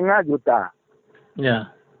kasih 0,5 juta.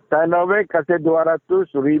 Sinovac kasih 200,000.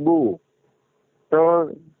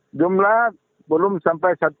 So jumlah belum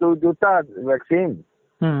sampai 1 juta vaksin.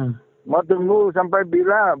 Mau tunggu sampai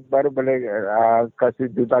bila baru boleh kasih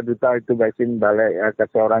juta-juta itu vaksin balik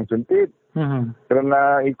kasih orang suntik.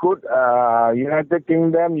 Kerana ikut United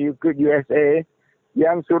Kingdom, ikut USA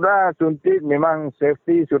yang sudah suntik memang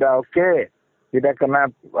safety sudah okey. Tidak kena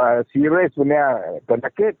serius punya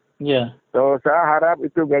penyakit. So saya harap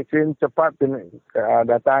itu vaksin cepat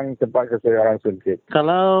datang, cepat kasih orang suntik.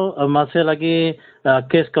 Kalau masih lagi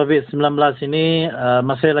kes COVID-19 ini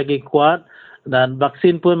masih lagi kuat dan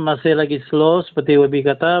vaksin pun masih lagi slow seperti WB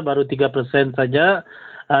kata, baru 3% saja.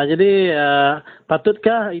 Jadi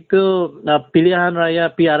patutkah itu pilihan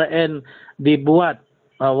raya PRN dibuat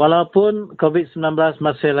walaupun COVID-19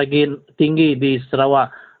 masih lagi tinggi di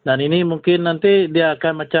Sarawak? Dan ini mungkin nanti dia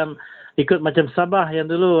akan ikut macam Sabah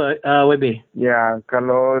yang dulu, WB. Ya,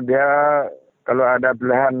 kalau dia kalau ada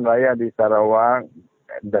pilihan raya di Sarawak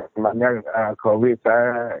dan banyak COVID,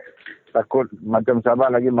 saya takut macam Sabah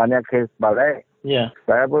lagi banyak kes balik. Ya.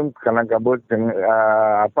 Saya pun kalang kabut dengan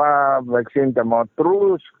vaksin tak mau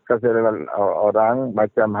terus kasih orang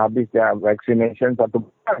macam habis ya vaccination 1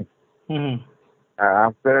 bulan.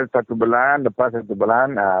 After 1 bulan, lepas 1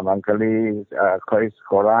 bulan, mangkali kes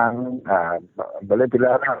korang boleh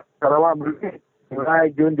pilih Sarawak boleh. Julai,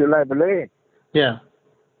 Jun, Julai boleh. Ya.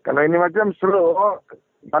 Kalau ini macam slow,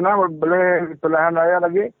 mana boleh pilihan raya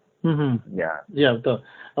lagi? Ya. Ya, betul.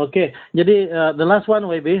 Okey, jadi the last one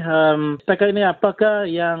YB, setakat ini apakah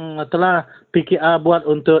yang telah PKR buat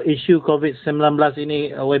untuk isu COVID-19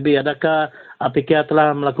 ini YB? Adakah PKR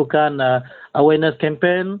telah melakukan awareness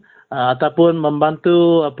campaign ataupun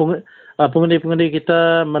membantu pengundi-pengundi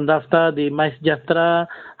kita mendaftar di MySejahtera,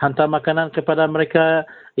 hantar makanan kepada mereka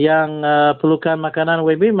yang perlukan makanan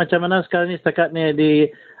YB? Macam mana sekarang ini setakat ni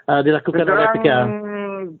dilakukan oleh PKR?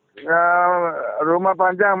 Rumah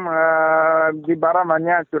panjang di Baram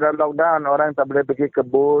banyak sudah lockdown. Orang tak boleh pergi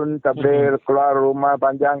kebun, tak boleh keluar rumah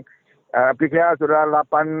panjang. PKR sudah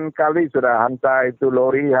 8 kali sudah hantar itu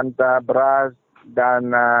lori, hantar beras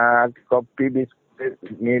dan kopi, biskuit,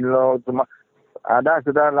 Milo, semua. Ada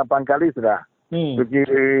sudah 8 kali sudah. Pergi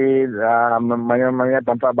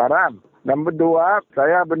tanpa barang. Nombor 2,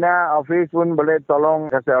 saya benar office pun boleh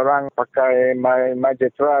tolong kasih orang pakai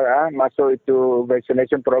MySejahtera masuk itu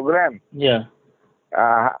vaccination program. Ya.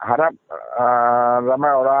 Harap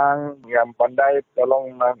ramai orang yang pandai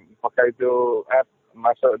tolong pakai itu app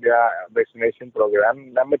masuk dia vaccination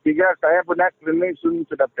program. Nombor 3, saya benar klinik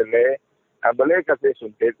sudah pilih. Boleh kasih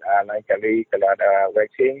suntik lain kali kalau ada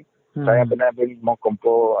vaksin. Saya benar pun mau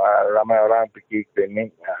kumpul ramai orang pergi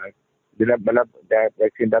klinik. Bila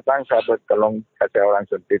vaksin datang, saya tolong kasih orang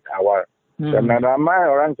suntik awal. Karena ramai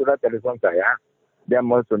orang sudah telefon saya. Dia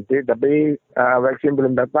mau suntik, tapi vaksin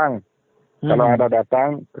belum datang. Kalau ada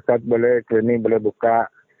datang, saya boleh klinik boleh buka.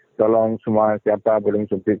 Tolong semua siapa belum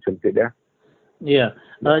suntik ya. Ya.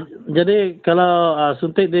 Jadi kalau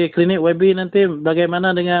suntik di klinik YB nanti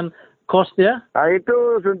bagaimana dengan kos dia?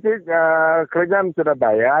 Itu suntik kerajaan sudah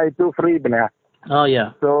bayar, itu free benar. Oh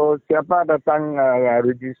ya. So siapa datang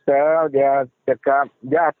register, dia cakap,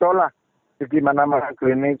 dia aturlah pergi mana-mana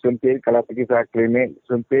klinik suntik. Kalau pergi saya klinik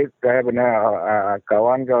suntik, saya benar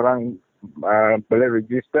kawan ke orang boleh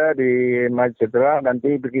register di MySejahtera,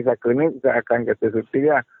 nanti pergi saya klinik, saya akan kasih suntik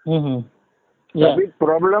ya. Tapi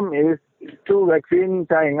problem is, itu vaksin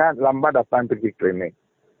saya ingat lambat datang pergi klinik.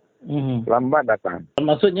 Lambat datang.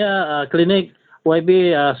 Maksudnya klinik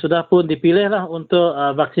YB sudah pun dipilih lah untuk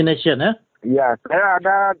vaccination ya? Ya, saya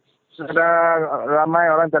ada ramai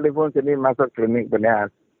orang telefon sini masuk klinik benar.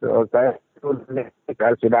 So, saya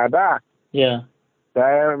sudah ada. Ya.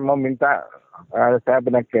 Saya mau minta saya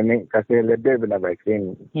benar klinik kasih lebih benar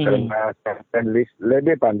vaksin. Kerana list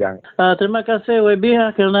lebih panjang. Terima kasih YB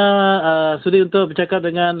kerana sudi untuk bercakap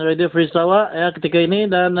dengan Radio Free Sarawak ketika ini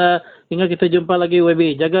dan hingga kita jumpa lagi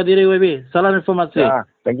YB. Jaga diri YB. Salam informasi. Ya,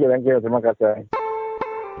 thank you. Terima kasih.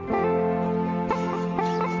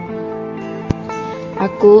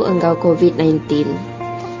 Aku engkau COVID-19.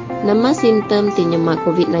 Nama simptom tinyemak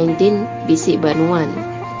COVID-19 bisik banuan.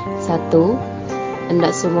 1. Hendak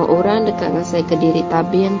semua orang dekat ngasai ke diri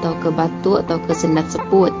tabin atau ke batuk atau ke sendat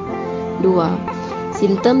seput. 2.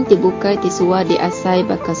 Simptom tibukai tisua di asai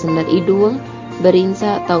bakal sendat hidung,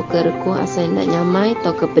 berinsak atau ke rekung asai hendak nyamai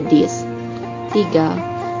atau ke pedis.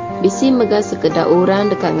 3. Bisi megah sekedar orang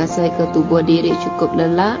dekat ngasai ke tubuh diri cukup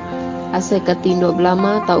lelak, asai ke tinduk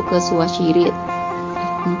belama atau ke suah syirit.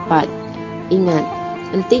 4. Ingat,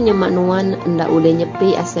 enti nyemak nuan endak boleh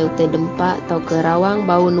nyepi asal utai dempak atau ke rawang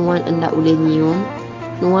bau nuan endak boleh nyium,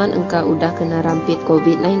 nuan engkau udah kena rampit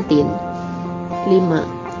COVID-19. 5.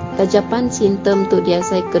 Tajapan simptom tu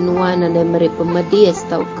diasai ke nuan ada meri pemedis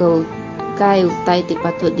atau ke kai utai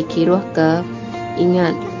patut dikiruh ke.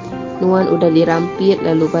 Ingat, nuan udah dirampit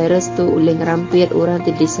lalu virus tu boleh ngerampit orang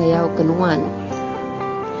tidak disayau ke nuan.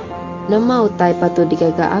 Nama utai patut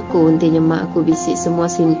digagak aku untinya mak aku bisik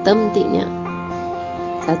semua simptom untiknya.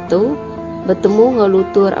 1. Bertemu ngau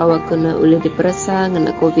lutur awak kena boleh diperasa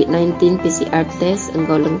ngena COVID-19 PCR test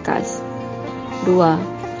engkau lengkas. 2.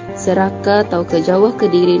 Seraka atau kejauh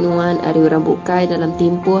ke diri nuan ari orang bukai dalam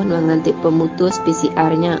timpuh nuan ngantik pemutus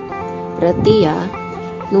PCR-nya. Berarti ya,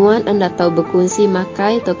 nuan anda tahu berkunci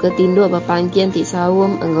makai atau ketinduk bapangkian ti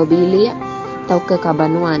sawum engkau bilik atau ke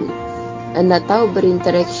kabanuan. Anda tahu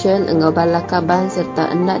berinteraction engkau bala kaban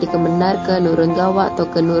serta anda dikebenar ke nurun gawak atau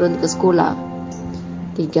ke nurun ke sekolah.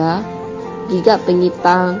 3. Gigak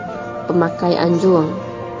pengitang pemakai anjung.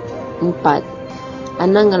 4.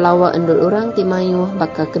 Ana ngelawa endul orang timayuh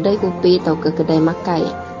baka kedai kopi atau ke kedai makai.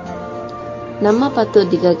 Nama patut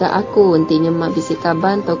digagak aku nanti nyemak bisik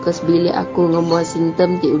kaban atau ke sebilik aku ngemuat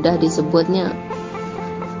simptom ti udah disebutnya.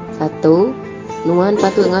 1. Nuan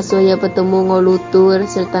patut ngasuh ya bertemu ngolutur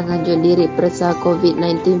serta ngajuan diri periksa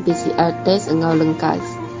COVID-19 PCR test engau lengkas.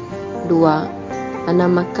 2. Ana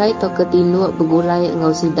makai atau ketinduk begulai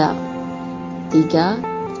engau sidak.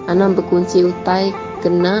 3. Ana berkunci utai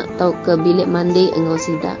kena atau ke bilik mandi engau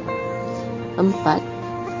sidak.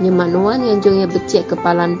 4. Nyemak nuan yang jong ya becik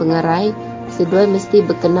kepalan pengerai, sedua mesti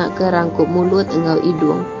berkena ke rangkup mulut engau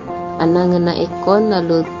hidung. Ana ngena ekon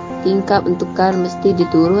lalu tingkap entukar mesti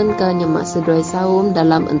diturunkan nyemak sedua saum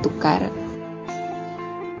dalam entukar.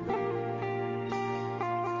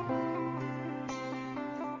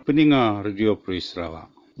 Pendengar Radio Free Sarawak,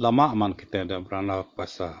 lama aman kita ada beranau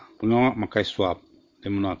kuasa pengawak makai swab di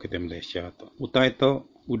mana kita Malaysia tu. Utai tu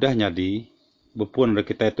udah jadi, berpun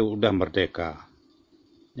kita itu udah merdeka.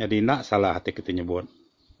 Jadi nak salah hati kita nyebut.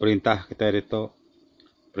 Perintah kita itu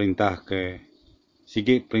perintah ke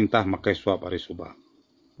sigi perintah makai swab hari subah.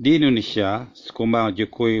 Di Indonesia, sekumbang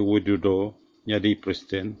Jokowi Widodo jadi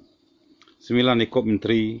presiden, 9 ikut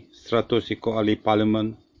menteri, 100 ikut ahli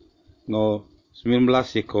parlimen, 19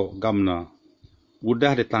 ikut governor,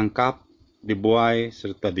 mudah ditangkap, dibuai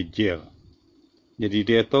serta dijel. Jadi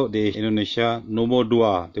dia tu di Indonesia nombor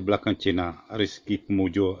 2 di belakang China dari segi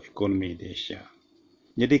pemujur ekonomi di Asia.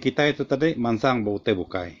 Jadi kita itu tadi mansang bautai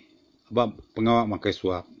bukai. Sebab pengawak makai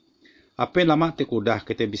suap. Apa yang lama tik udah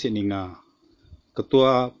kita bisik ninga.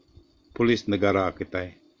 Ketua Polis Negara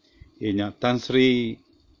kita. Ianya Tan Sri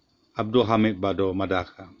Abdul Hamid Bado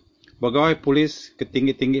Madaka. Pegawai polis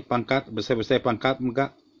ketinggi-tinggi pangkat, besar-besar pangkat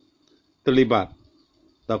mereka terlibat.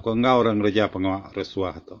 Tahu engau orang kerja pengawak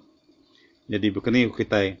rasuah tu. Jadi begini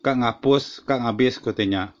kita, kak ngapus, kak ngabis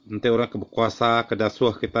katanya. Nanti orang berkuasa,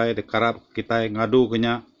 kedasuh kita, dekarap kita ngadu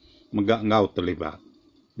kenya, megak ngau terlibat.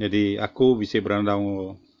 Jadi aku bisa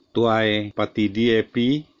berandang tuai parti DAP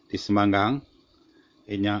di Semanggang,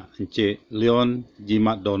 inya Encik Leon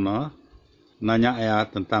Jimat Dona, nanya ya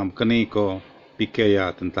tentang begini ko fikir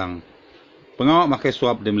ya tentang pengawak makai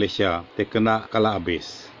suap di Malaysia, terkena kalah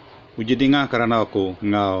habis. Uji dengar kerana aku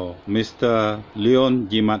ngau Mr.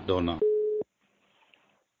 Leon Jimat Dona.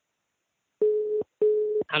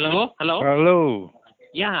 Halo.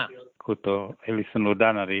 Ya. Aku tu Ellison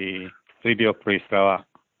Ludan dari Radio Free Sarawak.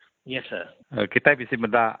 Yes, sir. Kita bisa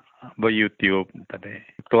mendak ber-YouTube tadi.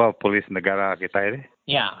 Ketua Polis Negara kita ini.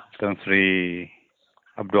 Ya. Tan Sri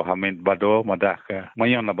Abdul Hamid Bado madah ke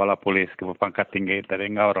mayon na bala polis ke pangkat tinggi tadi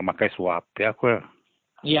ngau orang makai suap. Ya aku.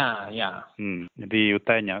 Ya. Jadi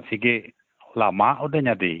utanya sige lama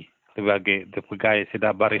udah jadi sebagai pegawai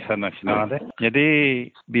Sidang Barisan Nasional deh. Jadi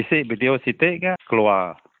bisik video sitik ke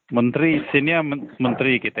keluar menteri senior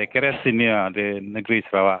menteri kita kira senior di negeri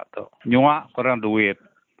Sarawak tu nyuak korang duit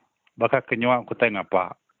bakal kenyuak kita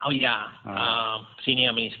ngapa. Oh ya.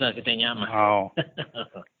 Senior minister kita nyama. Oh.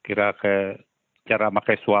 Kira ke cara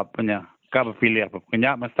makai suap punya. Kau berpilih apa?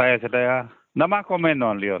 Kenyak mesti saya nama komen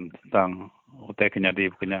non Leon tentang utai kenya di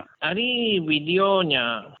kenya. Hari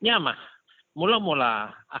videonya nyama.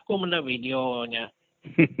 Mula-mula aku menda videonya.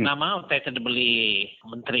 Nama utai kada beli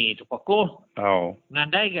menteri itu aku. Oh.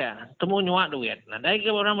 Nadai ke temu nyuak duit. Nadai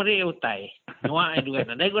ke orang beri utai. Nyuak duit.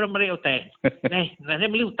 Nadai ke orang beri utai.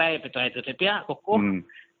 Nadai beli utai betul itu tapi aku.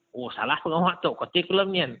 Oh salah pengawak tu. Kotik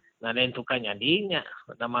kelemnya. Nadai tukarnya dinya.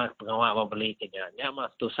 Nama pengawak beli kenyanya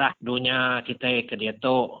mah tusah dunia kita ke dia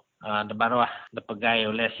tu baru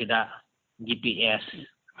dipegai oleh sida GPS.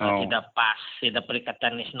 Tidak pas, tidak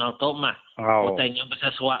Perikatan Nasional tu mah. Utainya besar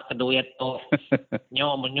suak ke duit tu.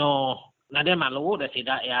 Nyo, nada malu dah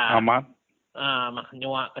tidak ya. Amat.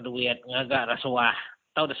 Nyuak ke duit, ngagak rasuah.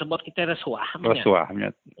 Tahu dah sebut kita rasuah. Rasuah.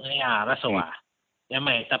 Ya, rasuah. Ya,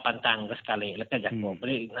 mai kita pantang sekali. Lekas jago.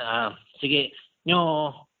 Sige, nyo,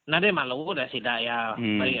 nada malu dah tidak ya.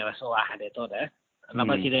 Beri rasuah dia tu dah.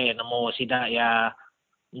 Lepas tidak nemu tidak ya.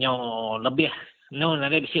 Nyo lebih. No,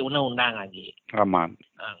 nada bisi undang-undang lagi. Aman.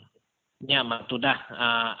 Nya tu dah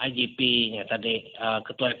IGP-nya tadi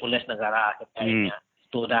Ketua Polis Negara katanya.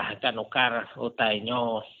 Tu dah kan ukar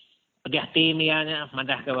utainya. Pedih tim nya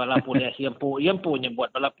madah ke bala polis yang punya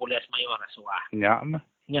buat bala polis mayu rasuah.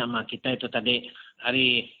 Nya kita itu tadi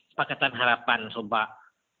hari Pakatan Harapan sebab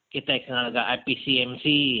kita kena agak IPCMC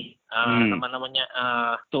nama-namanya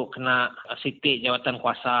tu kena siti jawatan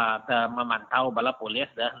kuasa memantau bala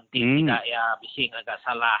polis dah nanti tidak ya bising agak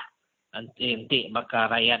salah nanti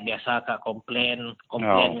bakal rakyat biasa ke komplain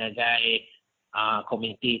ngagai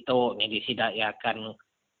komiti tu jadi tidak ya akan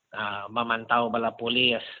memantau bala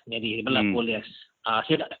polis jadi bala polis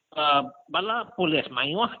sida bala polis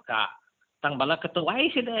mayuh ka tang bala ketua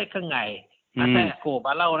sida kengai. Asal aku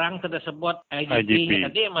bala orang tersebut IGP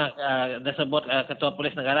tadi tersebut ketua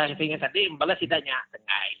polis negara kita tadi bala sidanya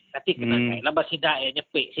tengai. Tapi kenai labas sida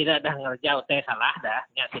nyepik sida dah ngerjau teh salah dah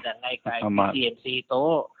nya sida ngai ka IPCMC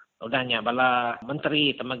itu udahnya bala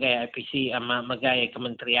menteri temagai IPC ama magai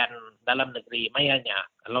kementerian dalam negeri mayanya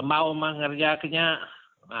kalau mau mengerjaknya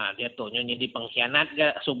dia tu nyanyi di pengkhianat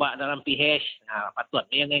ke subak dalam PH patut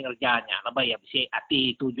dia ngerjanya lebih ya bisi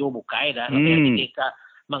hati tuju bukai dah lebih ketika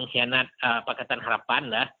mengkhianat Pakatan Harapan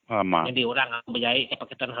dah. Jadi orang berjaya ke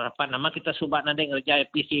Pakatan Harapan nama kita subak nade ngerja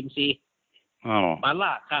PCMC.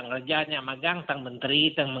 Bala kang ngerjanya magang tang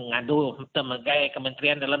menteri tang mengadu temagai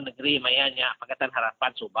kementerian dalam negeri mayanya Pakatan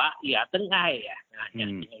Harapan subak ya tengai ya.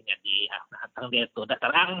 Jadi tang dia tu dah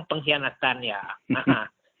terang pengkhianatan ya.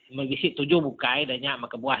 Magisi tuju bukai danya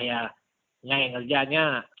maka buah ya ngai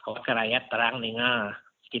ngerjanya kau rakyat terang ninga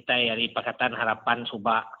kita dari Pakatan Harapan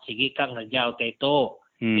subak sigi kang ngerja itu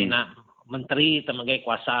dina menteri temagai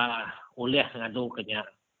kuasa ulih ngadu kenya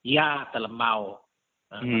ya telembau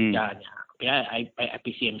kerjanya ya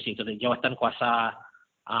IPCMC itu jawatan kuasa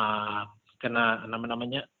kena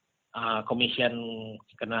nama-namanya komision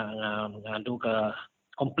kena ngadu ke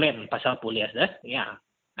komplain pasal polis dah ya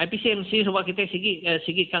IPCMC sebab kita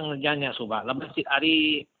sigi kang ngerjanya sebab lepas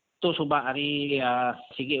hari tu sebab hari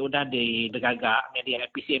sigi udah di degagak media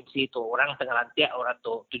IPCMC tu orang tengah lantiak orang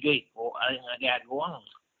tu tujuh ikut ngagi aguang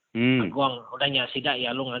aguang udahnya sidak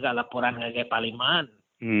ya lu ngagak laporan ngagi parlimen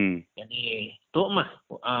jadi tu mah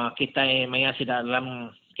kita maya sidak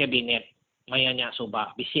dalam kabinet mayanya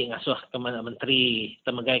subak bisik ngasuh ke menteri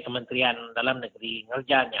temagai kementerian dalam negeri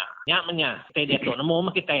ngerjanya nyaknya kita dia tu nemu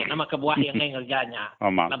mah kita nama kebuah yang ngerjanya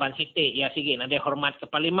laban siti ya sigi nade hormat ke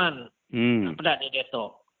parlimen pada dia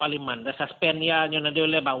tu parlimen dah suspend ya nyo dia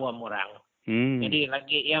oleh bawa orang. Jadi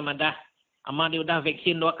lagi ya madah ama dia udah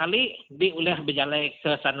vaksin 2 kali dia oleh berjalan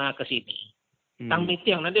ke sana ke sini. Tang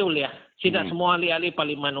meeting dia oleh tidak semua ahli-ahli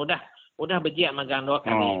parlimen udah berjiak magang 2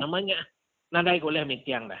 kali namanya nadai oleh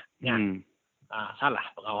meeting dah. Ya. Salah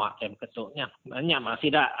pengawal ketuknya. Banyak masih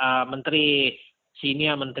dah menteri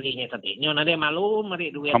senior menterinya tadi. Nyo nade malu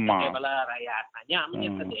mari duit pakai bala rakyat. Nanya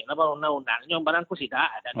menyet tadi. Laba undang-undang nyo barangku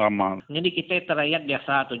sidak ada. Jadi kita terayat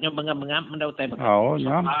biasa tu nyo bengam-bengam mendautai begitu.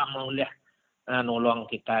 Mau lihat nolong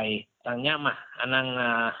kita. Tanya mah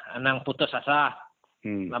anang putus asa.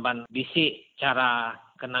 Laban bisik cara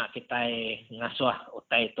kena kita ngasuh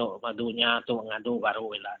utai tu madunya tu ngadu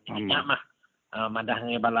baru lah. Nanya mah madah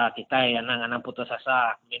ngebala kita anang putus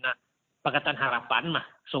asa mina Pakatan Harapan mah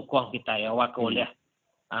sokong kita ya wako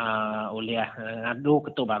oleh ngadu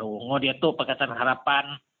ketu baru ngo dia tu Pakatan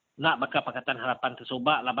Harapan nak baka Pakatan Harapan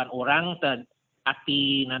tersubak laban orang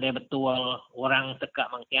hati nade betul orang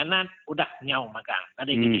tekak mengkhianat udah nyau magang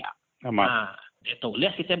ada dia dia tu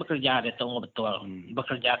lihat kita bekerja dia tu betul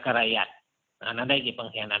bekerja ke rakyat nade lagi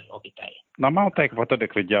pengkhianat kita nama utai kepada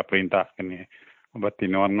kerja perintah kini berarti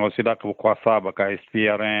no sidak kuasa baka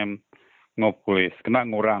SPRM ngopolis kena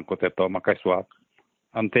ngurang ko teto makai suap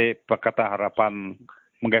ante Pakatan Harapan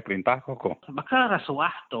menggai perintah kok baka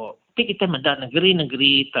rasuah to tapi kita meda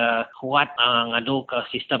negeri-negeri kuat ngadu ke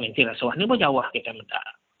sistem inti rasuah ni jauh kita meda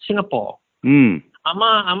Singapura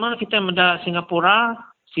ama kita meda Singapura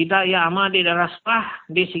sida ya ama di rasuah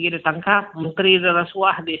di sigi ditangkap menteri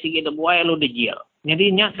rasuah di sigi dibuai lu dijil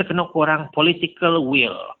jadi nya terkena kurang political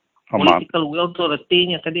will. Political will tu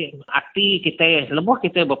artinya tadi arti kita lebuh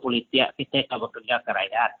kita berpolitik kita bekerja ke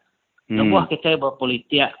rakyat lebuh kita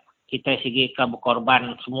berpolitik kita segi ke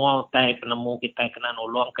berkorban semua tai penemu kita kena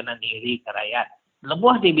nolong kena diri ke rakyat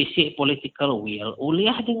lebuh dibisik political will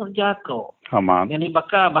uliah di ngerja ko jadi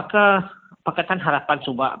baka Pakatan Harapan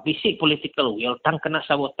subak bisik political will tang kena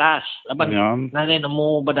sabotas laban nade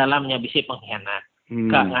nemu berdalamnya bisik pengkhianat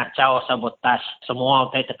kak ngacau sabotas semua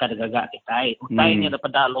utai teka degagak kita utainya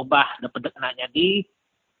dapat lobah dapat nak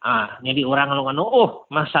jadi orang nganu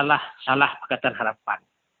masalah salah Pakatan Harapan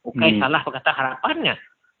salah Pakatan Harapannya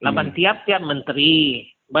laban tiap-tiap menteri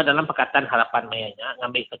dalam Pakatan Harapan mayanya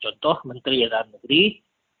ngambil ke contoh menteri dalam negeri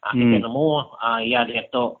kita nemu ya dia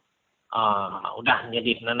tu udah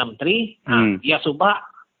jadi perdana menteri dia subak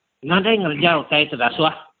ngadai ngerja utai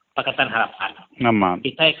terasuah Pakatan Harapan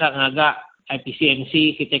kita kan ngagak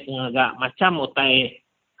IPCMC kita agak macam utai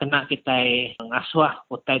kena kita ngasuh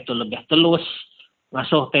utai itu lebih telus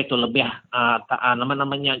ngasuh utai itu lebih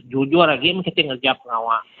namanya jujur lagi kita ngerja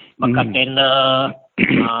pengawal maka tender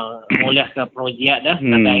mulai ke projek dah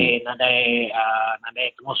nadai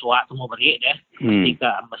kemusuhan semua beri dah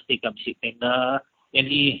mesti ke bisik tender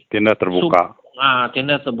jadi tender terbuka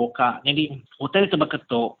tender terbuka jadi utai itu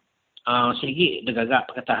berketuk sigi degagak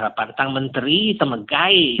Pakatan Harapan tang menteri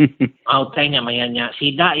temegai utainya mayanya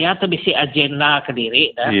sida ya tu bisi agenda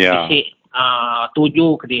kediri dah bisi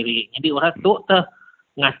tuju kediri. Jadi orang tu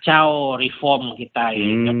ngacau reform kita,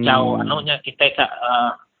 ngacau anunya kita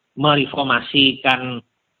mereformasikan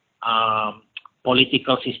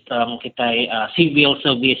political system kita, civil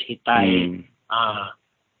service kita.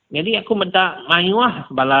 Jadi aku mendak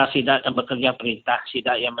mayuah bala sida yang bekerja perintah,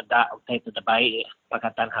 sida yang mendak utai terbaik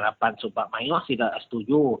Pakatan Harapan sebab mayuah sida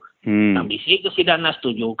setuju. Ambisi ke sida nak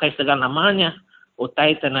setuju kai segala namanya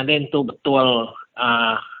utai tenaden tu betul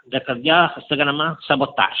dia kerja segala nama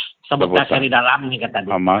sabotaj dari dalam ni kata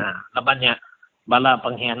dia. Labannya bala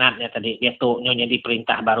pengkhianatnya tadi dia tu nyonya di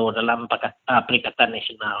perintah baru dalam Perikatan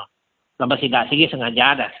Nasional. Laban sida sigi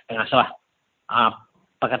sengaja dah tengah sawah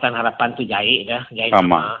Pakatan Harapan tu jahit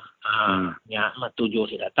sama ya matuju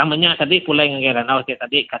sida. Tamanya tadi pulai ngairan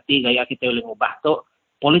tadi kati gaya kita boleh ngubah tu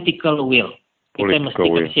political will. Kita mesti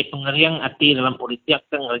kasi pengeriang hati dalam politik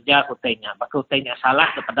kerja utainya. Baka utainya salah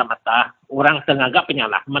kepada mata orang tengagak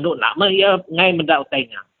penyalah. Madu nak ya ngai menda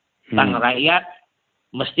utainya. Tang rakyat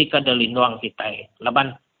mesti kada lindung kita.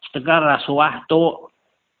 Laban setegar rasuah tu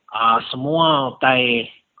semua utai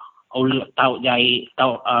tahu jahit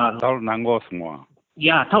tahu nanggo semua.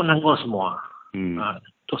 Ya, tahu nanggo semua.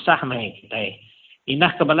 Tusah mai kita.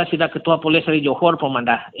 Inah kebala sida ketua polis dari Johor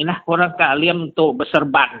pemandah. Inah korang ka aliam tu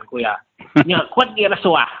berserban kuya. Nya kuat dia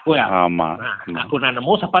rasuah kuya. Aku nak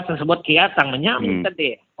nemu siapa tersebut kia tang menyam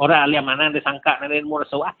tadi. Orang aliam mana disangka nang mu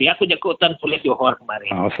rasuah. Dia aku jakutan polis Johor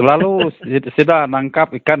kemarin. Selalu sida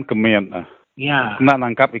nangkap ikan kemien. Ya. Nak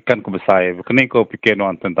nangkap ikan kebesai. Kini kau fikir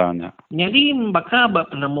nuan tentangnya. Jadi baka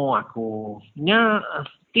penemu aku. Nya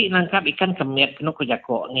ti nangkap ikan kemiat kena ko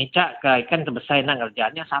jako ngecak ke ikan kebesai nang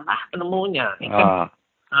kerjanya salah penemunya ikan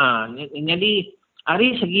jadi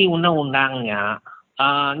hari segi undang-undangnya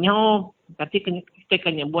nyo kati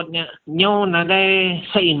kita nyebutnya nyo nadai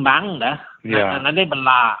seimbang dah nadai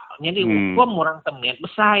belak jadi hukum orang kemiat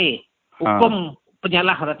besai hukum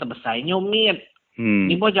penyalah orang terbesai nyo miat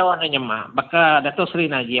ni bo jawab nyema baka Dato' Sri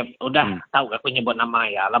Najib udah tahu aku nyebut nama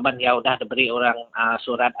ya laban dia udah diberi orang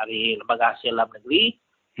surat dari Lembaga Hasil Dalam Negeri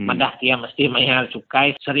madah dia mesti bayar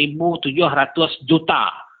cukai 1,700 juta.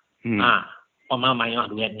 Pemamayah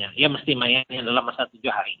duitnya. Dia mesti bayarnya dalam masa 7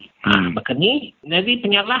 hari. Begini, jadi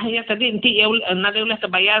penyalah ya tadi nanti ya nanti boleh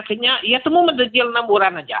terbayar kenya ia temu mendejil 6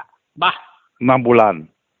 bulan aja. 6 bulan.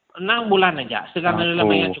 6 bulan aja. Segala dalam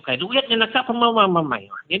bayar cukai. Duitnya nak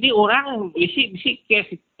pemamayah. Jadi orang bisik kes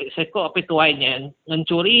seko apa tuainya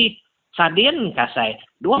mencuri sadin kasai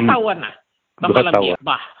 2 tahun lah. 2 tahun.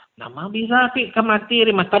 Nama bisa kemati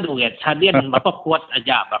mata duit. Sadian berapa kuat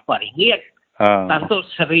aja berapa ringgit. Tentu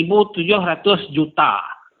 1,700 juta.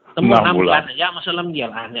 Temu 6 bulan aja masalah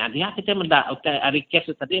jalan. Dia kita mendak hari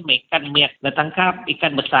kes tadi ikan miak datangkap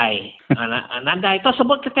ikan besai. Nanda itu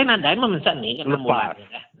sebut kita nanda memensan ni 6 bulan.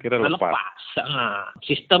 Kira lepas.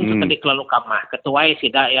 Sistem tu tadi kelalu kamah. Ketuai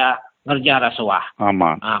sida ya ngerja rasuah.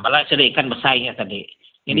 Bala sida ikan besainya tadi.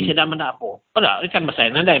 Jadi sida mendak apa? Padahal ikan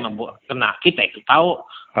besar nanda yang kena kita itu tahu.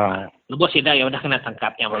 Lepas sida ya udah kena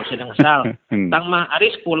tangkapnya baru sida ngesal. Tang mah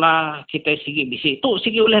hari sekolah kita sigi bisi tu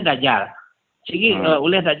sigi oleh dajar. Sigi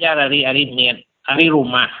oleh dajar hari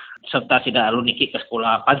rumah serta sida alun niki ke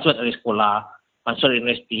sekolah, pansut dari sekolah, pansut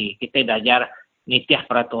universiti. Kita dajar nitiah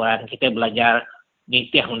peraturan, kita belajar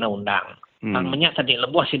nitiah undang-undang. Tang menyak tadi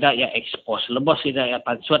lebuh sida ya expose, lebuh sida ya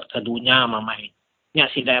pansut ke dunia mamai. Nya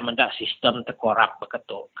sida mendak sistem terkorap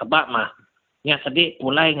beketu. Kebak mah nya tadi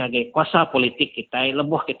mulai ngagai kuasa politik kita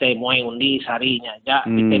lebuh kita muai undi sarinya aja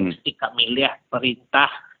kita mesti kak milih perintah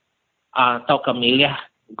atau ke milih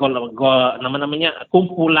namanya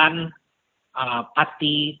kumpulan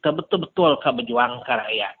parti betul-betul ke berjuang ke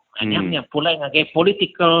rakyat. Hanya pulai ngagai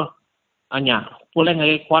political pulai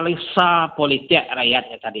ngagai kualisa politik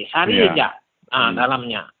rakyatnya tadi. Sari aja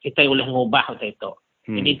dalamnya kita boleh ngubah itu.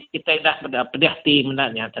 Jadi kita dah pedah ti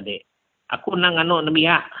menanya tadi. Aku nang anu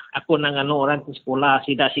nabiha, aku nang anu orang di sekolah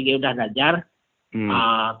sida sige udah dajar.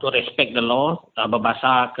 To respect the law,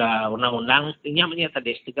 berbahasa ke undang-undang. Ini namanya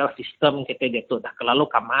tadi sistem kita dia tu dah kelalu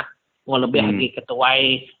kamah, mau lebih lagi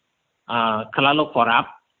ketuai kelalu korap.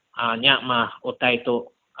 Nya mah utai itu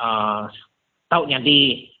tahu jadi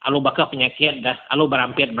alu bakal penyakit dah, alu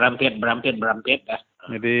berampit dah.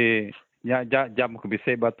 Jadi jam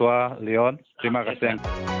kebisik batua Leon. Terima kasih.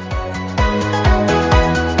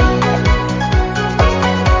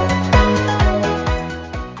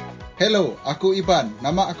 Hello, aku Iban.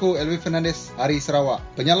 Nama aku Elvi Fernandez, Hari Sarawak.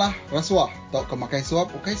 Penyalah rasuah tok ke makai suap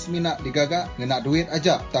ukai seminak digagak ngena duit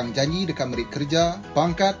aja. Tang janji dekat merik kerja,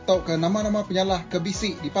 pangkat tok ke nama-nama penyalah ke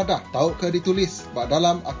bisik dipadah, tok ke ditulis bak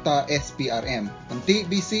dalam akta SPRM. Nanti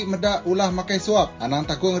bisik medak ulah makai suap, anang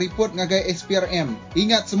takung report ngagai SPRM.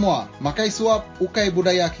 Ingat semua, makai suap ukai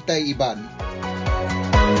budaya kita Iban.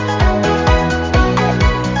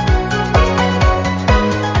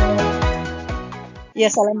 Ya,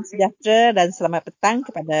 salam sejahtera dan selamat petang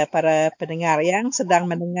kepada para pendengar yang sedang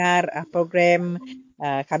mendengar program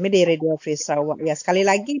kami di Radio Free Sarawak. Ya, sekali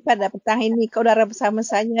lagi pada petang ini saudara bersama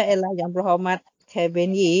saya ialah Yang Berhormat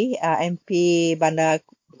Kevin Yee, MP Bandar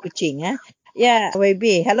Kuching. Ya,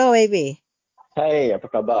 WB. Hello WB. Hai, apa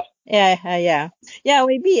khabar? Ya.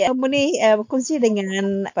 WB, kamu ni berkongsi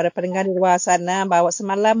dengan para pendengar di luar sana bahawa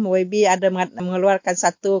semalam WB ada mengeluarkan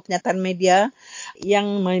satu kenyataan media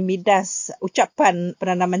yang memidas ucapan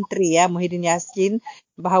Perdana Menteri Muhyiddin Yassin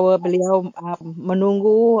bahawa beliau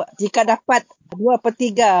menunggu jika dapat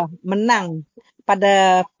 2/3 menang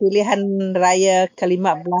pada pilihan raya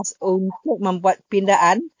ke-15 untuk membuat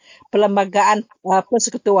pindaan perlembagaan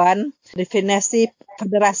persekutuan definisi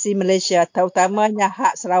Federasi Malaysia, terutamanya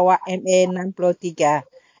hak Sarawak MA 63.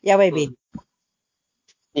 Ya, YB.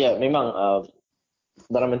 Ya, memang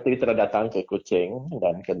Perdana Menteri telah datang ke Kuching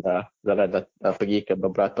dan telah pergi ke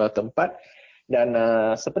beberapa tempat dan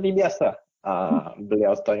seperti biasa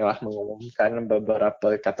beliau telah mengumumkan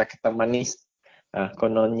beberapa kata-kata manis.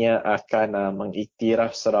 Kononnya akan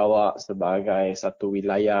mengiktiraf Sarawak sebagai satu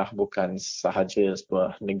wilayah bukan sahaja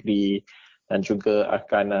sebuah negeri dan juga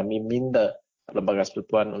akan meminta Lembaga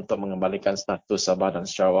Persekutuan untuk mengembalikan status Sabah dan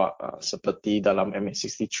Sarawak seperti dalam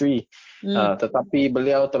MH63. Tetapi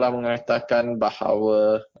beliau telah mengatakan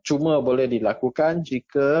bahawa cuma boleh dilakukan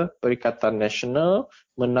jika Perikatan Nasional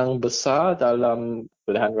menang besar dalam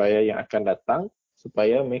pilihan raya yang akan datang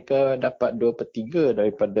supaya mereka dapat 2/3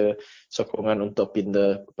 daripada sokongan untuk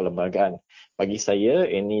pindah perlembagaan. Bagi saya,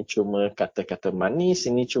 ini cuma kata-kata manis,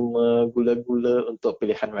 ini cuma gula-gula untuk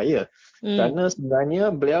pilihan raya. Kerana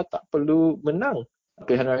sebenarnya beliau tak perlu menang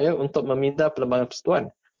pilihan raya untuk memindah perlembagaan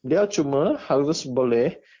persekutuan. Beliau cuma harus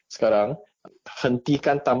boleh sekarang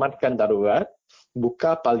hentikan, tamatkan darurat,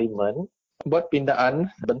 buka parlimen, buat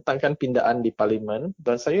pindaan, bentangkan pindaan di parlimen,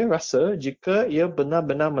 dan saya rasa jika ia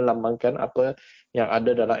benar-benar melambangkan apa yang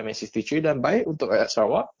ada dalam MH63 dan baik untuk rakyat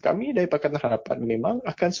Sarawak, kami dari Pakatan Harapan memang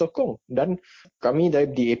akan sokong, dan kami dari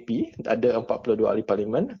DAP ada 42 ahli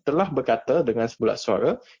parlimen telah berkata dengan sebulat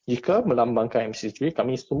suara jika melambangkan MH63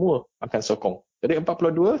 kami semua akan sokong. Jadi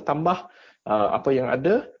 42 tambah apa yang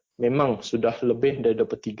ada memang sudah lebih dari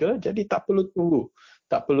 23, jadi tak perlu tunggu.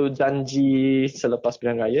 Tak perlu janji selepas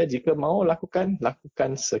pilihan raya. Jika mahu lakukan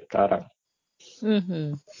sekarang.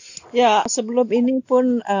 Ya, sebelum ini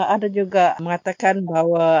pun ada juga mengatakan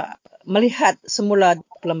bahawa melihat semula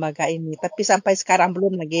perlembagaan ini, tapi sampai sekarang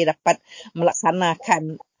belum lagi dapat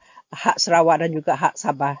melaksanakan hak Sarawak dan juga hak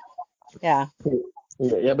Sabah. Ya,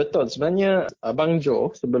 betul. Sebenarnya Abang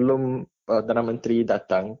Jo sebelum Perdana Menteri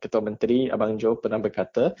datang, Ketua Menteri Abang Jo pernah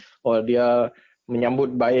berkata dia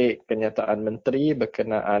menyambut baik kenyataan menteri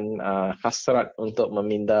berkenaan hasrat untuk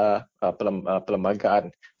memindah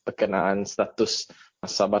perlembagaan berkenaan status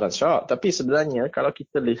Sabah dan Sarawak. Tapi sebenarnya kalau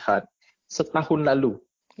kita lihat setahun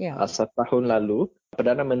lalu,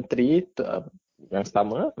 Perdana Menteri yang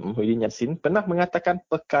sama, Muhyiddin Yassin, pernah mengatakan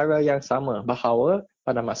perkara yang sama bahawa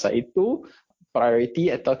pada masa itu prioriti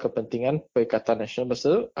atau kepentingan Perikatan Nasional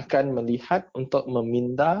Bersatu akan melihat untuk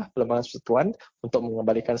memindah Perlembagaan Persekutuan untuk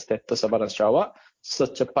mengembalikan status Sabah dan Sarawak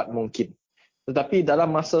secepat mungkin. Tetapi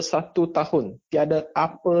dalam masa 1 tahun, tiada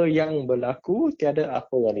apa yang berlaku, tiada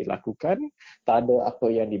apa yang dilakukan, tak ada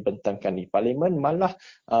apa yang dibentangkan di Parlimen, malah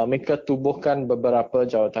mereka tubuhkan beberapa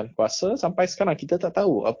jawatan kuasa. Sampai sekarang kita tak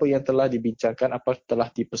tahu apa yang telah dibincangkan, apa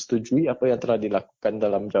telah dipersetujui, apa yang telah dilakukan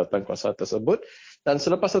dalam jawatan kuasa tersebut. Dan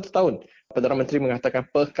selepas 1 tahun, Perdana Menteri mengatakan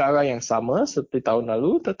perkara yang sama seperti tahun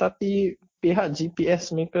lalu, tetapi pihak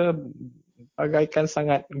GPS mereka bagaikan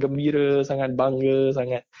sangat gembira, sangat bangga,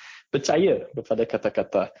 sangat percaya kepada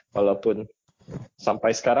kata-kata walaupun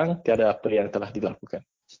sampai sekarang tiada apa yang telah dilakukan.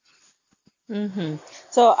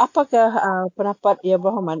 So, apakah pendapat Yang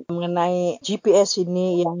Berhormat mengenai GPS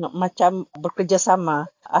ini yang macam bekerjasama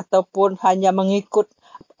ataupun hanya mengikut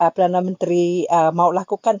Perdana Menteri mahu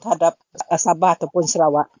lakukan terhadap Sabah ataupun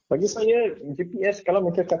Sarawak? Bagi saya, GPS kalau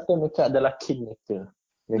mereka kata mereka adalah kingmaker.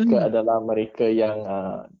 Mereka adalah mereka yang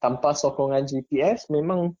tanpa sokongan GPS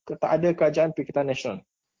memang tak ada kerajaan Perikatan Nasional.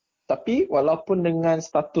 Tapi walaupun dengan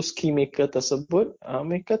status kingmaker tersebut,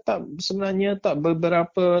 mereka sebenarnya tak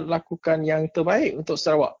beberapa lakukan yang terbaik untuk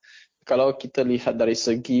Sarawak. kalau kita lihat dari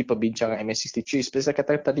segi perbincangan MS63, seperti saya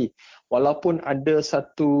katakan tadi, walaupun ada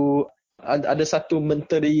satu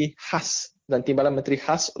menteri khas dan timbalan menteri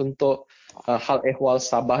khas untuk hal ehwal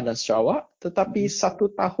Sabah dan Sarawak, tetapi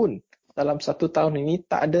dalam satu tahun ini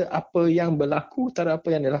tak ada apa yang berlaku, tak ada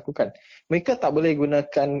apa yang dilakukan. Mereka tak boleh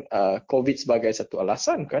gunakan COVID sebagai satu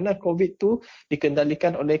alasan kerana COVID tu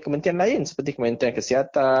dikendalikan oleh kementerian lain seperti Kementerian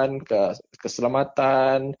Kesihatan,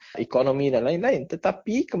 Keselamatan, Ekonomi dan lain-lain.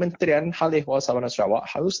 Tetapi Kementerian Hal Ehwal Sabah dan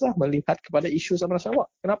Sarawak haruslah melihat kepada isu Sabah dan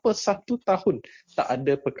Sarawak. Kenapa 1 tahun tak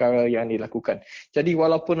ada perkara yang dilakukan? Jadi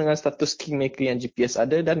walaupun dengan status kingmaker yang GPS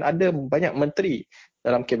ada dan ada banyak menteri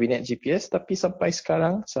dalam kabinet GPS, tapi sampai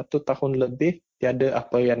sekarang 1 tahun lebih tiada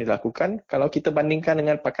apa yang dilakukan. Kalau kita bandingkan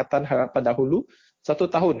dengan Pakatan Harapan dahulu, 1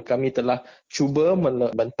 tahun kami telah cuba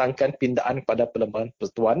membentangkan pindaan kepada Perlembagaan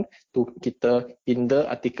Persekutuan. Tu kita pindah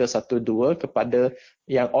artikel 1.2 kepada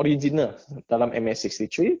yang original dalam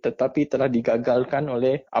MS63, tetapi telah digagalkan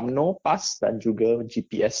oleh UMNO, PAS dan juga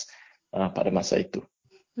GPS pada masa itu.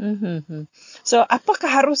 So, apakah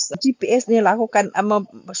harus GPS ni lakukan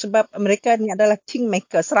sebab mereka ni adalah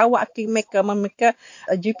kingmaker, Sarawak kingmaker, mereka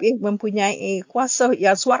GPS mempunyai kuasa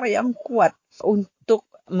yang suara yang kuat untuk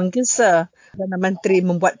menggesa Perdana Menteri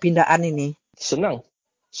membuat pindaan ini? Senang.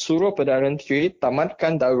 Suruh Perdana Menteri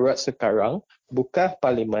tamatkan darurat sekarang, buka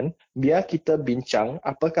parlimen, biar kita bincang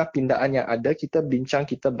apakah pindaan yang ada, kita bincang,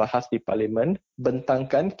 kita bahas di parlimen,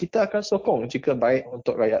 bentangkan, kita akan sokong jika baik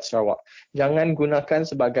untuk rakyat Sarawak. Jangan gunakan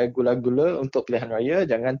sebagai gula-gula untuk pilihan raya,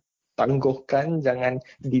 jangan tangguhkan, jangan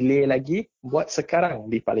delay lagi, buat sekarang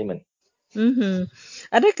di parlimen.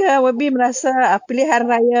 Adakah YB merasa pilihan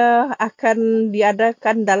raya akan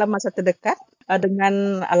diadakan dalam masa terdekat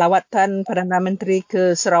dengan lawatan Perdana Menteri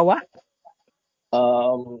ke Sarawak?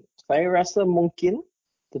 Saya rasa mungkin,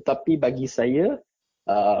 tetapi bagi saya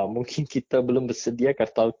mungkin kita belum bersedia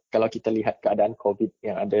kalau kita lihat keadaan COVID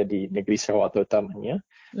yang ada di negeri Sarawak terutamanya,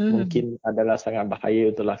 mungkin adalah sangat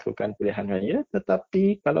bahaya untuk lakukan pilihan raya.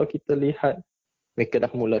 Tetapi kalau kita lihat mereka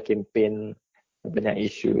dah mula kempen banyak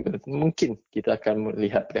isu, mungkin kita akan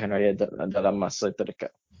melihat pilihan raya dalam masa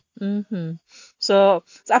terdekat. So,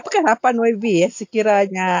 apakah harapan YB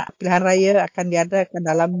sekiranya pilihan raya akan diadakan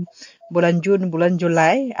dalam bulan Jun, bulan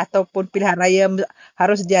Julai, ataupun pilihan raya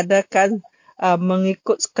harus diadakan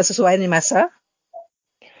mengikut kesesuaian masa?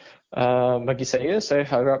 Bagi saya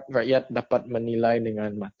harap rakyat dapat menilai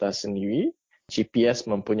dengan mata sendiri. GPS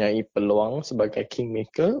mempunyai peluang sebagai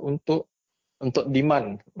kingmaker untuk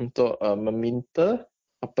demand, untuk meminta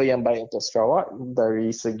apa yang baik untuk Sarawak.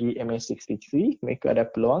 Dari segi MS63, mereka ada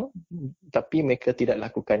peluang, tapi mereka tidak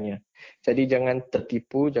lakukannya. Jadi jangan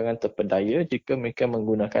tertipu, jangan terpedaya jika mereka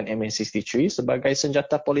menggunakan MS63 sebagai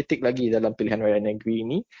senjata politik lagi dalam pilihan raya negeri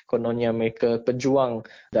ini. Kononnya mereka pejuang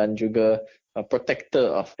dan juga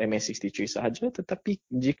protector of MS63 sahaja, tetapi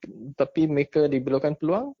mereka diberikan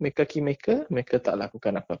peluang, mereka kingmaker, mereka tak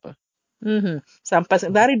lakukan apa-apa. Sampai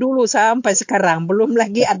dari dulu sampai sekarang belum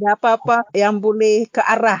lagi ada apa-apa yang boleh ke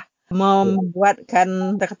arah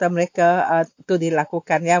membuatkan kata mereka itu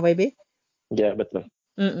dilakukan, ya YB? Ya, betul.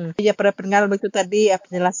 Ya, pada pendengar begitu tadi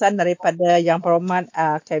penjelasan daripada Yang Berhormat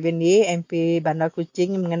Kevin Lee, MP Bandar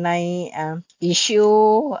Kuching mengenai isu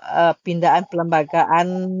pindaan perlembagaan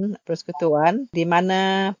persekutuan di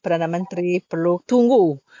mana Perdana Menteri perlu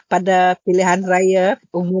tunggu pada pilihan raya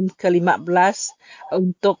umum ke-15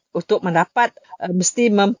 untuk mendapat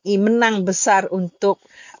mesti menang besar untuk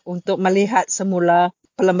melihat semula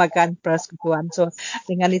perlembagaan persekutuan. So,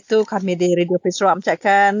 dengan itu kami di Radio Free Sarawak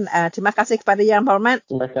mengucapkan terima kasih kepada Yang Berhormat.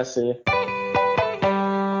 Terima kasih.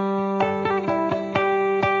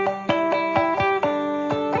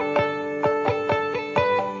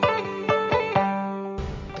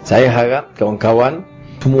 Saya harap kawan-kawan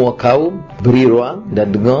semua kaum beri ruang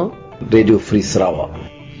dan dengar Radio Free Sarawak.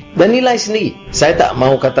 Dan nilai sendiri. Saya tak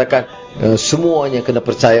mahu katakan semuanya kena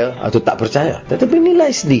percaya atau tak percaya. Tetapi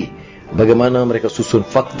nilai sendiri. Bagaimana mereka susun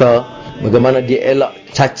fakta, bagaimana dia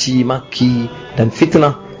elak caci, maki dan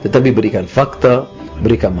fitnah, tetapi berikan fakta,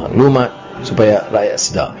 berikan maklumat supaya rakyat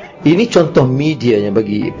sedar. Ini contoh media yang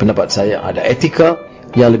bagi pendapat saya ada etika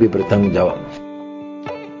yang lebih bertanggungjawab.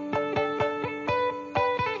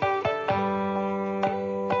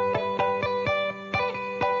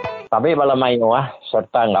 Kami malam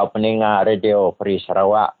serta ngau pendengar Radio Free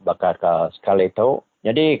Sarawak bakal ke sekali itu.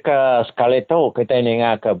 Jadi ke sekali itu kita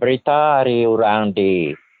dengar ke berita hari orang di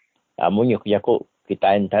Munyuk Jakut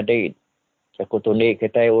kita tadi Jakut ni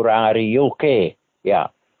kita orang hari UK ya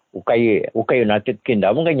UK United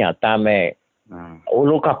Kingdom mungkin nyata me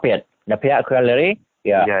ulu kapet na pihak galeri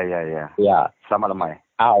ya ya selamat lemai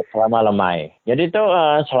selama lemai. Jadi tu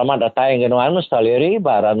selamat datang genuan mustaliri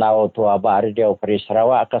baranau tua bari dia Free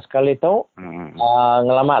Sarawak ke sekali tu.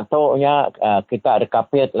 Ngelamat tu nya kita ada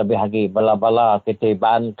kapit lebih lagi bala-bala kita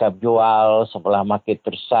ban ke jual sebelah market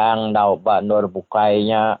tersang dau ba nur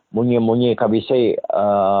bukainya munyi-munyi kabisi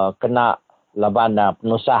kena laban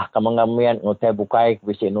penusah kemengamian ngutai bukai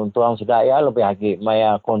bisi nuntuang sudah ya lebih lagi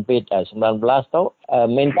maya COVID 19 tu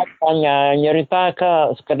minta tanya nyerita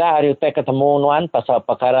ke sekedar hari utai ketemu nuan pasal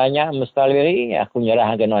perkaranya mustaliri aku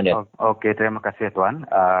nyerah ke nuan dia. Okey, terima kasih tuan.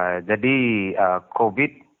 Jadi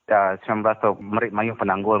COVID 19 tu merik mayu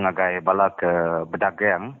penanggul ngagai bala ke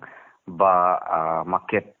berdagang ba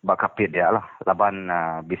market ba kapit dia lah laban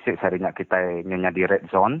bisik sarinya kita nyonya di red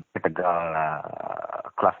zone ketegal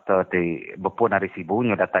cluster di bepun hari sibu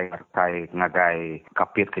nyo datai kai ngagai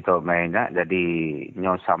kapit kita mainnya jadi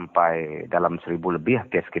nyo sampai dalam 1,000 lebih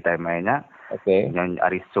kes kita mainnya. Okey. Nyo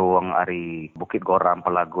hari Suang, hari Bukit Goram,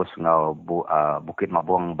 Pelagus ngau Bukit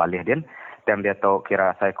Mabuang Balih din. Dan dia tu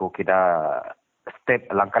kira saya ku kita step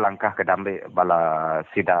langkah-langkah ke dambe bala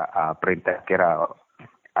sida perintah kira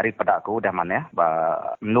hari pada aku dah mana ya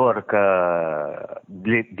nur ke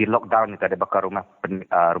di lockdown ni tadi bakar rumah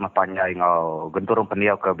panjang ngau genturung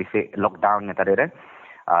peniau ke bisik lockdown ni tadi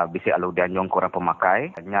bisik alu dia nyong kurang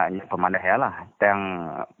pemakai nya pemandah ya lah yang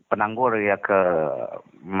penanggur ya ke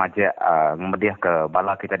majak ngmediah ke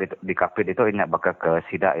bala kita di kapit itu inyak bakar ke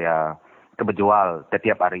sidak ya ke berjual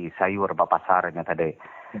setiap hari sayur ba pasarnya tadi.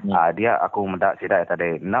 Dia aku mendak sidak ya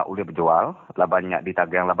tadi nak boleh berjual labannya di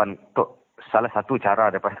tagang laban tu salah satu cara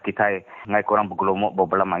daripada kita ngai kurang bergelumuk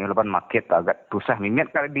beberapa mayu leban market agak susah mimit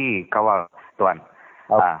kali di kawal tuan.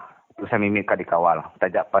 Susah mimit kali di kawal.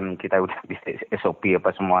 Tajapan kita udah bisik SOP apa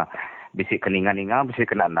semua bisik keningan-ningan bisik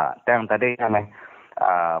kena nak. Tang tadi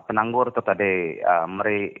penanggur tu tadi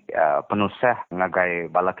meri penusah ngagai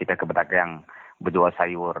bala kita ke berdagang berjual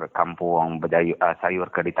sayur kampung sayur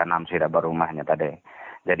ke ditanam sida barumahnya tadi.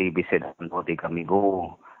 Jadi bisik dalam 2-3 minggu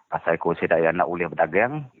asal ko sidak nak boleh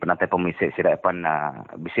berdagang, penatai pemisik sidak pan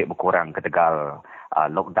bisik berkurang ketegal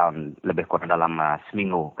lockdown lebih kurang dalam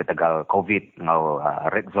seminggu ketegal COVID ngau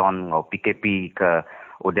red zone ngau PKP ke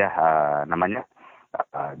udah namanya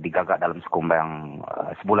digagak dalam sekumbang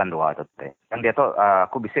sebulan 2 tu. Yang dia tu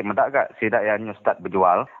aku bisik mendak gak sidak yang start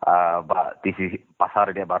berjual di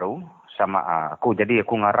pasar dia baru sama aku jadi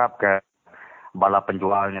aku ngarap ke bala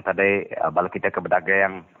penjualnya tadi bala kita ke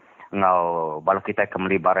berdagang ngau bala kita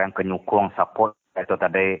kembali barang ke nyukung support itu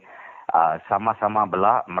tadi sama-sama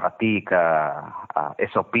bela merati ke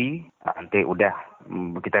SOP nanti udah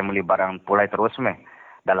kita beli barang pulai terus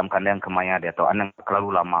dalam kandang kemaya dia tu anang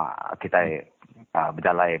terlalu lama kita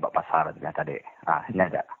berjalai bak pasar dia tadi ini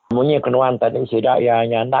aja munyi kenuan tadi sidak ya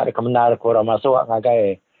nak rekomendar kurang masuk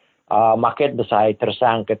ngagai market besar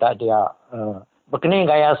tersang kita dia begini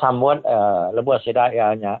gaya sambut lebuh sidak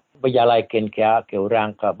ya berjalaikin ke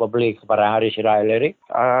orang ke beli ke barang hari sirai leri.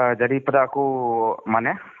 Jadi pada aku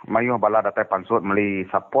mana mayu bala datai pansut meli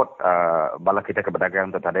support bala kita ke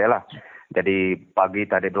berdagang tu tadi lah. Jadi pagi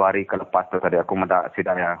tadi 2 hari ke lepas tu tadi aku mendak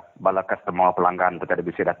sidaya bala customer pelanggan tu tadi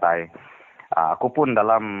bisa datai. Aku pun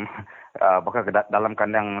dalam dalam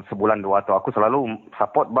kandang sebulan 2 tu aku selalu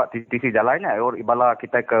support bak tisi jalannya ibala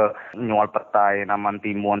kita ke nyual petai naman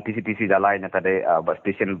timuan tisi jalannya tadi bak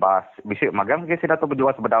stesen bas bisik magang ke sida tu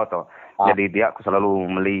berjual sebedau tu. Jadi dia aku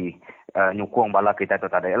selalu meli nyukung bala kita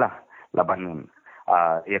tu tadi lah laban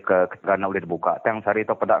ia ke kerana boleh dibuka. Tang sari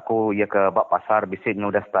tu pada aku ia ke bak pasar bisik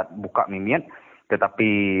nya udah start buka mimian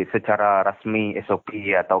tetapi secara rasmi SOP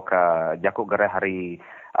atau ke jakuk gerai hari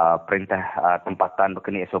perintah tempatan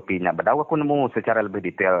berkini SOP-nya. Berdawa aku nemu secara lebih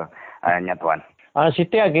detail nya tuan.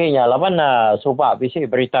 Siti aginya lawan subak bisi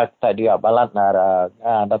berita tadi balat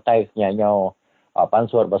dataisnya nyo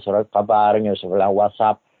pansur basur kabarnya sebelah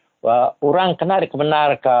WhatsApp. Orang kena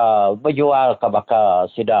dikebenar ke berjual ke baka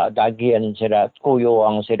sida daging sida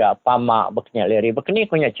kuyuang sida pamak beknya leri bekni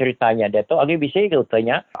punya ceritanya dia tu agi bisi ke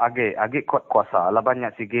utanya agi kuasa lah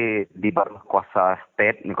banyak sigi di bar kuasa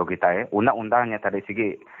state ni ko kita undang-undangnya tadi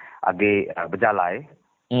sigi agi berjalai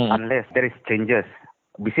unless there is changes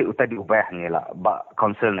bisi utai diubahnya lah ba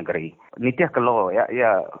council negeri nitiah kalau ya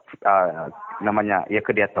namanya ya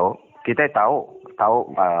ke dia tu kita tahu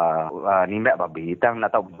nimbak babi tang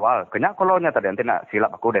nak tahu jual kena kalau nya tadi nanti nak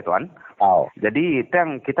silap aku deh tuan jadi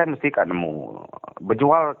tang kita mesti kan nemu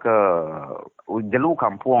berjual ke jelu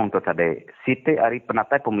kampung tu tadi siti hari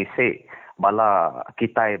penatai pemisik bala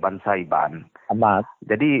kita bangsa Iban amat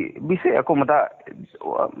jadi bisa aku minta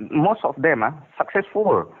most of them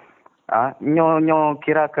successful Nyo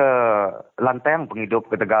kira ke lantang penghidup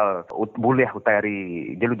ke Tegal boleh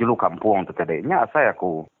utari jelu-jelu kampung tu tadi. Nya saya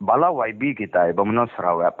aku bala YB kita bermenus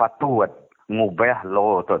Sarawak patut ngubah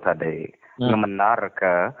lo tu tadi. Ngemenar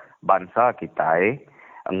ke bangsa kita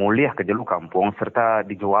ngulih ke jelu kampung serta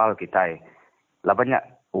dijual kita. Labannya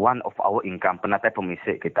one of our income penatai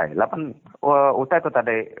pemisik kita. Laban utai tu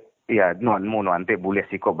tadi ya nuan te boleh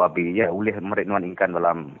sikop babi ya boleh merik nuan ikan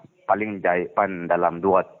dalam paling jaipan dalam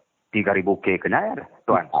 2-3 ribu K kena ya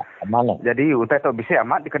tuan. Jadi utai tu bisa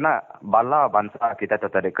amat dikena bala bangsa kita tu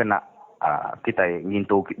tadi kena kita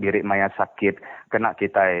ngintu diri maya sakit, kena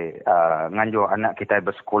kita nganjur anak kita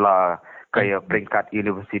bersekolah kaya peringkat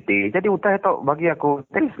universiti. Jadi utai tu bagi aku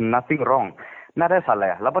there is nothing wrong. Nada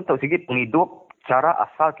salah. Laban tu sikit penghidup cara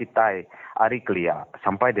asal kita hari kelia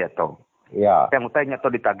sampai dia tu. Ya. Yang utanya tu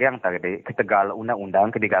ditagang tadi ketegal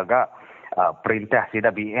undang-undang kedigaga perintah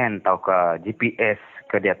sida BN atau ke GPS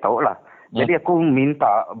ke dia tahu lah. Jadi aku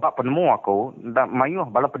minta bak penemu aku dan mayuh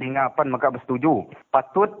bala pendingapan maka bersetuju.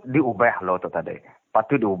 Patut diubah lo tu tadi.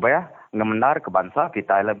 Patut diubah ngemenar ke bangsa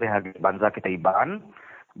kita lebih lagi bangsa kita iban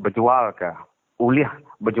berjual ke ulih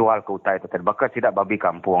berjual ke utai tu tadi. Bakal tidak babi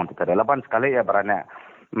kampung tu tadi. Laban sekali ya beranak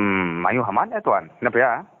mayuh aman ya tuan. Kenapa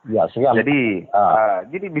ya? Ya, siap.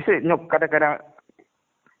 Jadi bisa nyok kadang-kadang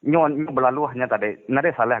nyok berlaluhnya tadi.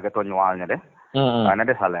 Nada salah ke tuan nyualnya deh.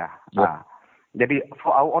 Nada salah. Jadi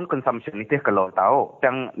for our own consumption itu kalau tahu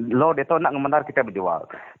yang lo dia tahu nak ngemenar kita berjual.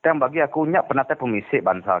 Dan bagi aku nyak penatai pemisik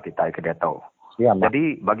bangsa kita ke dia tahu.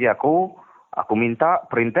 Jadi bagi aku minta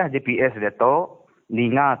perintah GPS dia tahu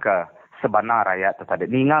ninga ke sebenar rakyat tu tadi.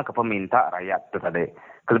 Ninga ke peminta rakyat tu tadi.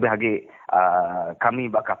 Kelebih lagi kami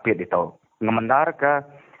bakapit itu ngemenar ke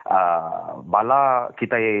bala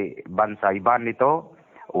kita bangsa iban itu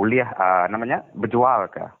ulih namanya berjual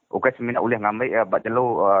ke. Ukai semina ulih ngambil bak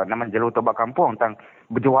jelu nama jelu tobak kampung tang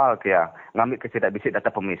berjual ke ya. Ngambil ke tidak bisik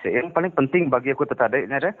data pemisik. Yang paling penting bagi aku tadi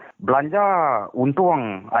ni ada belanja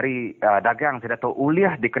untung hari dagang tidak tahu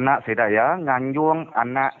ulih dikena tidak ya nganjung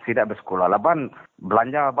anak tidak bersekolah. Laban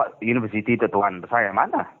belanja bak universiti tu tuan besar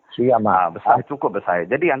mana? Besar cukup besar.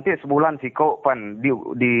 Jadi nanti sebulan siko pan di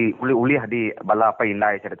ulih di bala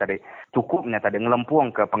paindai tadi cukupnya tadi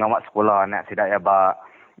ngelempuang ke pengawat sekolah anak tidak ya bak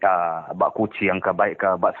kucing ke baik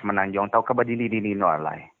ke bak semenanjung tau ke badini-dini no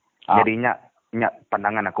alai. Jadi nyak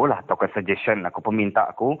pandangan aku lah atau ke suggestion aku peminta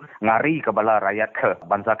aku ngari ke bala rakyat ke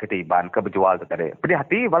bangsa kita iban ke berjual tu tadi. Pedih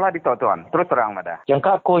hati bala di tuan. Terus terang mada.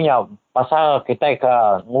 Jangka aku nya pasal kita ke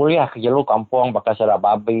nguliah ke jelu kampung bakal sera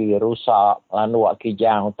babi rusak lalu wak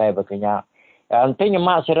kijang utai begenya. Nantinya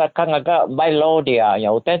mak sirakan agak by law dia ya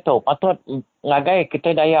utai tu patut ngagai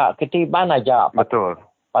kita daya kita iban aja. Betul.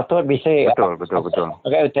 Patut bisa betul.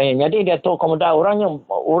 Okay, jadi dia tu kemudian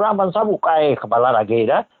orang bangsa bukai kepala lagi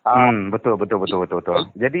dah. Betul.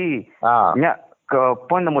 Jadi nya ke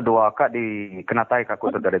poin nombor 2 kak di kenatai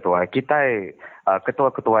kakut tu dari tua kita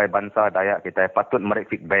ketua-ketua bangsa Dayak kita patut merik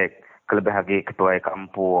feedback kelebih lagi ketua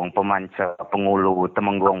kampung, pemanca, pengulu,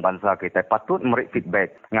 temenggung bangsa kita patut merik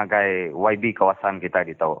feedback ngagai YB kawasan kita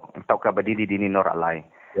di tau ke berdiri di Nor Alai.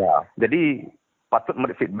 Ya. Jadi patut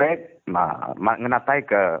merik feedback ngenatai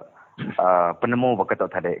ke penemu begitu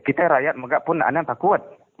tadi. Kita rakyat megak pun anak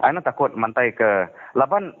takut mantai ke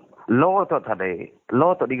laban law tu tadi.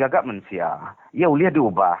 Law tu digagak mensia. Ya uliah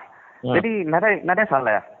diubah. Jadi nadai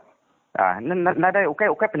salah. Nadai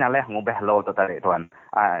ukai penyaleh ngubah law tu tadi tuan.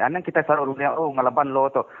 Anak kita selalu dunia ngelaban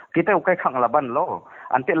law tu. Kita ukai kang ngelaban law.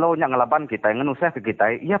 Anti law nya ngelaban kita ngenusah ke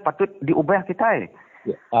kita. Ya patut diubah kita.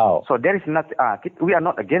 So there is not we are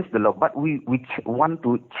not against the law but we want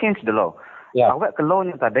to change the law. Awak ke law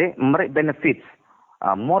nya tadi merik benefits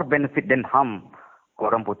more benefit than harm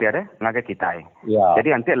orang putih ada ngagai kita. Jadi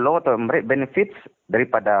nanti law tu merik benefits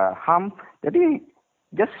daripada harm. Jadi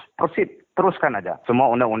just proceed teruskan aja. Semua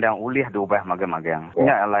undang-undang ulih diubah magang-magang.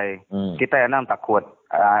 Nya alai kita anak takut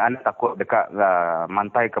dekat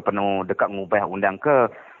mantai ke penuh dekat ngubah undang ke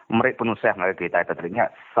merik penusah ngagai kita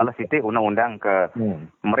terteringat salah siti undang-undang ke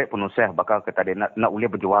merik penusah bakal ke tadi nak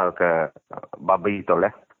ulih berjual ke babi tu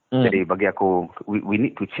lah. Jadi bagi aku we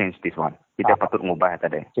need to change this one. Kita patut ngubah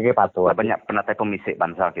tadi. Sige patut. Banyak penatai pemisik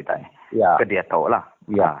bangsa kita. Ke dia tahu lah.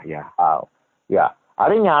 Ya.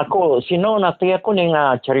 Harinya aku sino nanti aku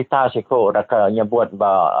ninga cerita siko dak nyebut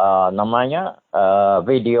namanya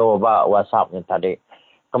video WhatsApp ni tadi.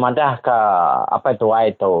 Kemadah ke apa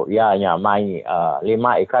itu ya mai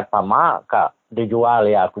 5 ikat pama ka dijual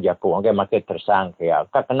ya aku jaku okey market tersang ya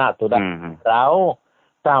ka kena tu dah tahu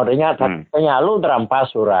tanya lu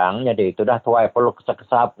terampas orang jadi itu dah tuai perlu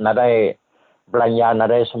kesap nadai belanja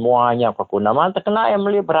nadai semuanya pakuna man terkena yang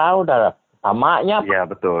beli berau dah Tamaknya. Ya,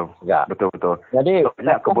 betul. Ya. Betul. Jadi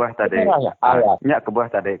Nyak kebuah tadi. Nyak kebuah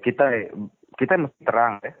tadi. Kita mesti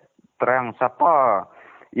terang siapa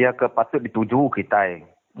ia ke patut dituju kita.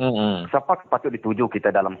 Siapa patut dituju kita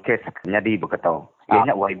dalam kes nyadi berkata.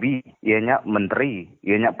 Ianya YB, ianya menteri,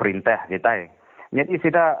 ianya perintah kita. Jadi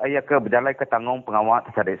sida ia ke berjalan ke tanggung pengawal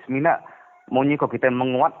tadi. Semina monyi ko kita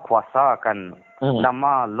menguat kuasa kan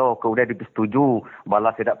nama lo ke udah disetuju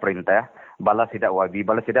bala sidak perintah, bala sidak YB,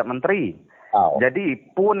 bala sidak menteri. Jadi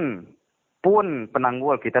pun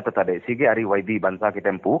penanggul kita tadi sigi hari YB bangsa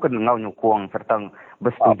kita empu kan ngau nyukung serta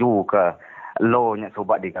bersetuju ke lo nya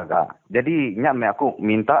sobat digagak. Jadi nya aku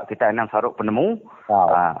minta kita enang saruk penemu.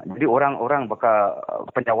 Jadi orang-orang bakal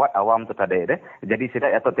penjawat awam tu tadi deh. Jadi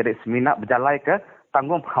sidak atau tidak semina berjalan ke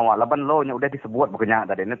tanggung pengawal laban lo nya udah disebut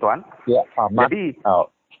bukannya tadi ni tuan. Ya,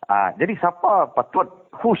 jadi siapa patut,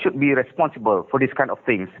 who should be responsible for this kind of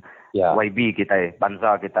things? YB kita,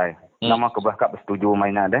 bangsa kita. Nama kebahak bersetuju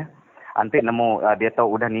mainan deh. Nanti nemu dia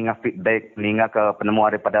tahu udah ninga feedback, ninga ke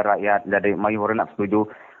penemu daripada rakyat. Jadi mayu orang nak setuju.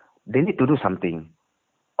 They need to do something.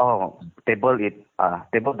 Table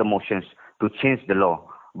the motions to change the law.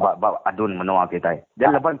 Bak adun menua kita.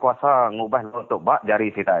 Jadi leban kuasa ngubah law tu bak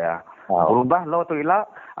jari kita ya. Berubah law tu ialah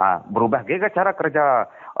berubah gega cara kerja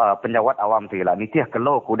penjawat awam tu ialah nitiah ke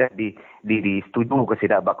law kuda disetuju ke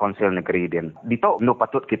sidak bak konsil negeri din. Ditok no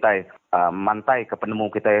patut kita mantai ke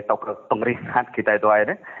penemu kita atau ke pengeringat kita itu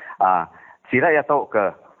ada. Sira ya tahu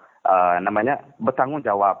ke namanya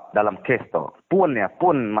bertanggungjawab dalam kes tu. Pun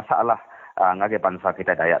masalah ngagai bangsa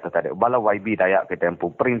kita Dayak tu tadi. Bala YB Dayak kita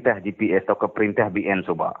empu perintah GPS atau ke perintah BN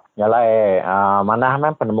suba. Yalah mana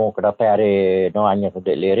man penemu kedai hari noanya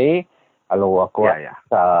sedek liri. Kalau aku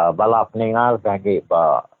bala peninggal bagi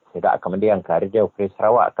tidak kemudian ke Radio Free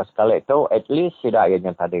Sarawak ke sekali itu at least tidak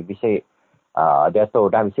yang tadi bisa dia tu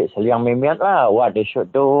dah bisa seliang mimiat lah what they should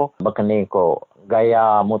do berkini ko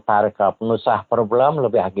gaya mutar ke penusah problem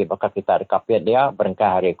lebih lagi bakal kita rekapit dia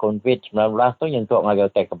berengkah hari COVID-19 tu yang tu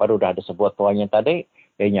ngagai otak baru dah ada sebuah tuanya tadi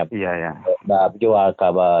dia dah berjual ke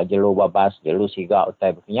jelu babas jelu siga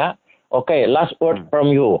otak punya. Okay, last word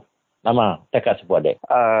from you. Nama tekat sebuah dek.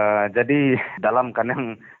 Jadi dalam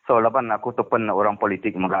kanang laban aku tu pun orang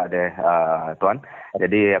politik juga deh tuan.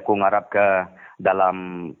 Jadi aku ngarap ke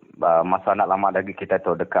dalam masa nak lama lagi kita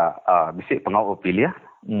tu dekat bisik pengawal pilih ya.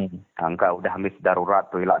 Angka udah habis darurat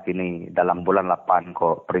tu ilak sini dalam bulan 8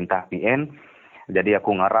 ko perintah PN. Jadi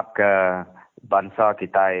aku ngarap ke bangsa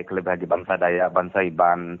kita kelebih lagi bangsa Dayak, bangsa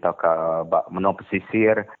Iban atau ke menua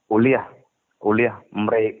pesisir uliah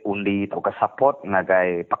mereka undi atau ke support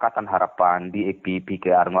ngagai Pakatan Harapan DAP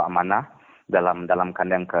PKR ngok amanah dalam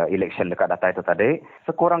kandang ke election dekat data itu tadi.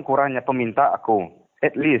 Sekurang-kurangnya peminta aku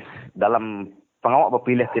at least dalam pengawal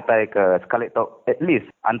berpilih kita ke sekali tu at least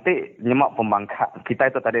anti nyemak pembangkang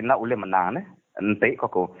kita itu tadi nak boleh menang nanti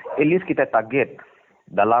koko at least kita target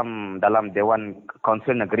dalam Dewan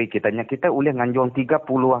Konsil Negeri kita boleh nganjung 30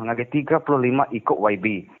 ngagai 35 ikut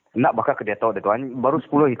YB. Nak bakal ke dia tahu dia tuan baru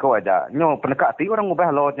 10 ikut aja. Nyo pendekat hati orang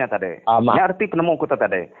ubah lawnya tadi. Nya arti penemu kita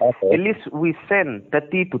tadi. At least we send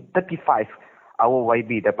 30 to 35 our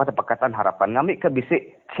YB daripada Pakatan Harapan ngambil ke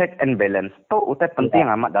bisik check and balance. Tu utai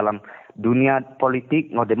penting amat dalam dunia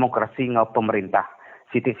politik ngau demokrasi ngau pemerintah.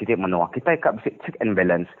 Sitik-sitik menua. Kita ikat bisik check and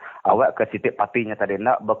balance. Awak ke sitik partinya tadi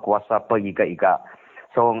nak berkuasa periga-iga.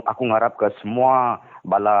 So aku ngarap ke semua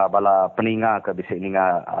bala peninga ke bisik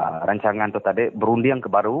ninga rancangan tu tadi berunding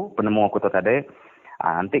ke baru penemu aku tu tadi.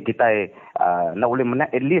 Nanti kita nak boleh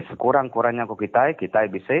menang at least kurang-kurangnya aku kita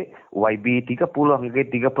bisik YB 30 hingga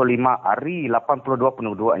 35 hari 82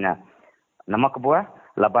 penduduknya. Nama kebuah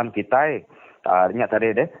laban kita ingat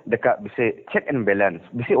tadi deh dekat bisik check and balance.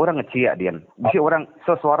 Bisik orang ngeciak dia. Bisik orang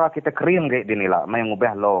suara kita kering gak dinilah mai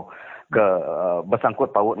ngubah lo ke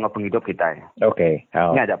bersangkut paut dengan penghidup kita. Okey.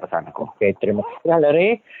 Ini aja pesan aku. Okey, terima kasih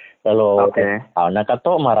Larry. Kalau nak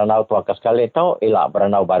kata maranau tua sekali tu ilak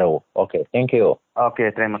beranau baru. Okey, thank you.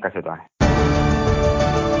 Okey, terima kasih tuan.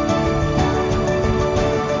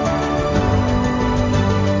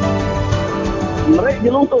 Mereka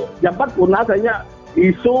jelung tu jabat punah saja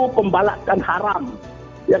isu pembalakan haram.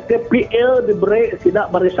 Ya KPL diberi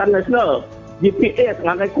tidak barisan nasional. GPS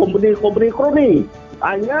ngagai company kroni.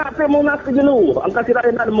 Hanya apa mau nak kejelu, angka tidak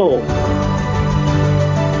enak demo.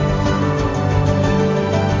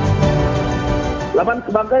 Laban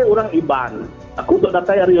sebagai orang Iban, aku tu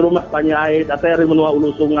datang dari rumah Panyai, datang dari menua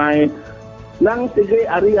ulu sungai. Nang tiga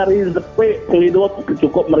hari-hari zepe penghidup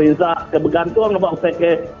cukup merinsak, kebergantung apa usai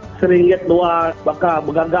ke seringgit dua, baka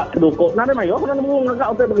bergagak kedukuk. Nada mayo, mana mau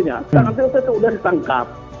ngagak usai begini. Nanti usai tu sudah ditangkap.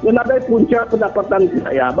 Dan ada punca pendapatan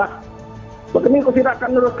saya, bah. Begini aku tidak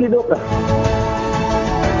akan terus hidup.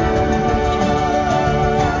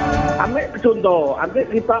 contoh, nanti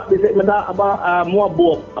kita bisa mendak mua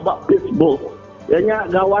book, Facebook. Ianya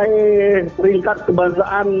gawai peringkat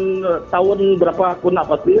kebangsaan tahun berapa aku nak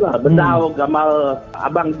pastilah. Bedau gamal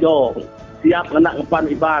Abang Jo. Siap nak ngepan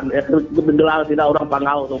iban. Gelar tidak orang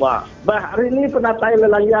pangau tu bah. Hari ini penatai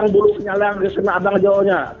lelayang bulu penyalang kena Abang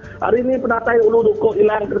Jo-nya. Hari ini penatai ulu duko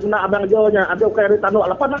hilang kena Abang Jo-nya. Ada ukir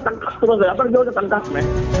tanuk. Lepas nak tangkap terus. Abang Jo-nya tangkap meh.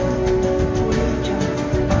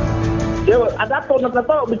 Ada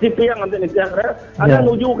tahu BCP yang nanti ni ada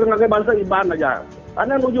nuju ke ngagai bangsa Iban aja.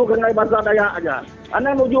 Ana nuju ke ngagai bangsa Dayak aja.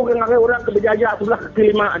 Ana nuju ke ngagai orang kebejaya sebelah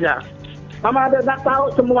kaki 5 aja. Sama ada nak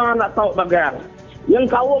tahu semua nak tahu bagian. Yang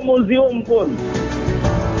kau museum pun.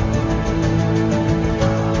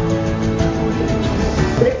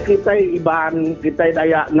 Kita Iban, kita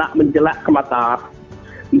Dayak nak menjelak ke mata.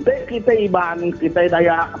 Kita Iban, kita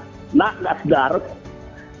Dayak nak gasdar.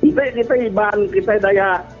 Kita Iban, kita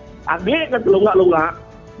Dayak agak ke lunga-lunga,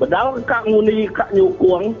 bedal kak nguni kak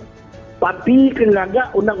nyukung, pati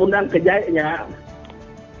kenagak undang-undang kejaiknya,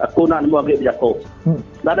 aku nak nemu agak berjakuk.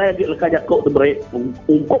 Tak ada agak lekah jakuk tu berik,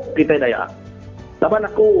 ungkup kita daya. Tapi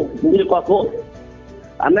aku, bunyi aku,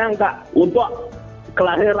 anang kak untuk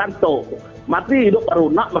kelahiran tu, mati hidup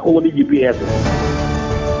baru nak aku di GPS.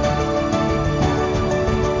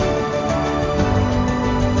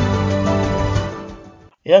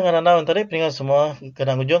 Yang anda tadi pendengar semua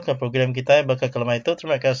kena ujung ke program kita bakal kelama itu.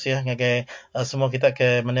 Terima kasih ngagai semua kita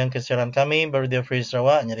ke menang kesiaran kami Radio Free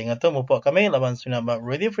Sarawak. Nyeri ngatu mupuk kami lawan sunat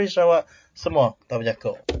Radio Free Sarawak semua tak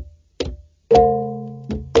berjaku.